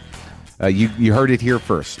sale. You heard it here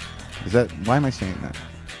first. Why am I saying that?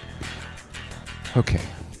 Okay.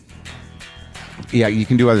 Yeah, you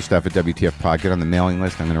can do other stuff at WTF Pod. Get on the mailing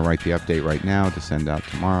list. I'm going to write the update right now to send out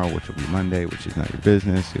tomorrow, which will be Monday, which is not your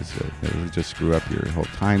business. It'll just screw up your whole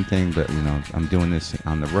time thing. But, I'm doing this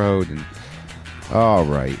on the road. And all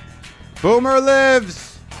right. Boomer lives!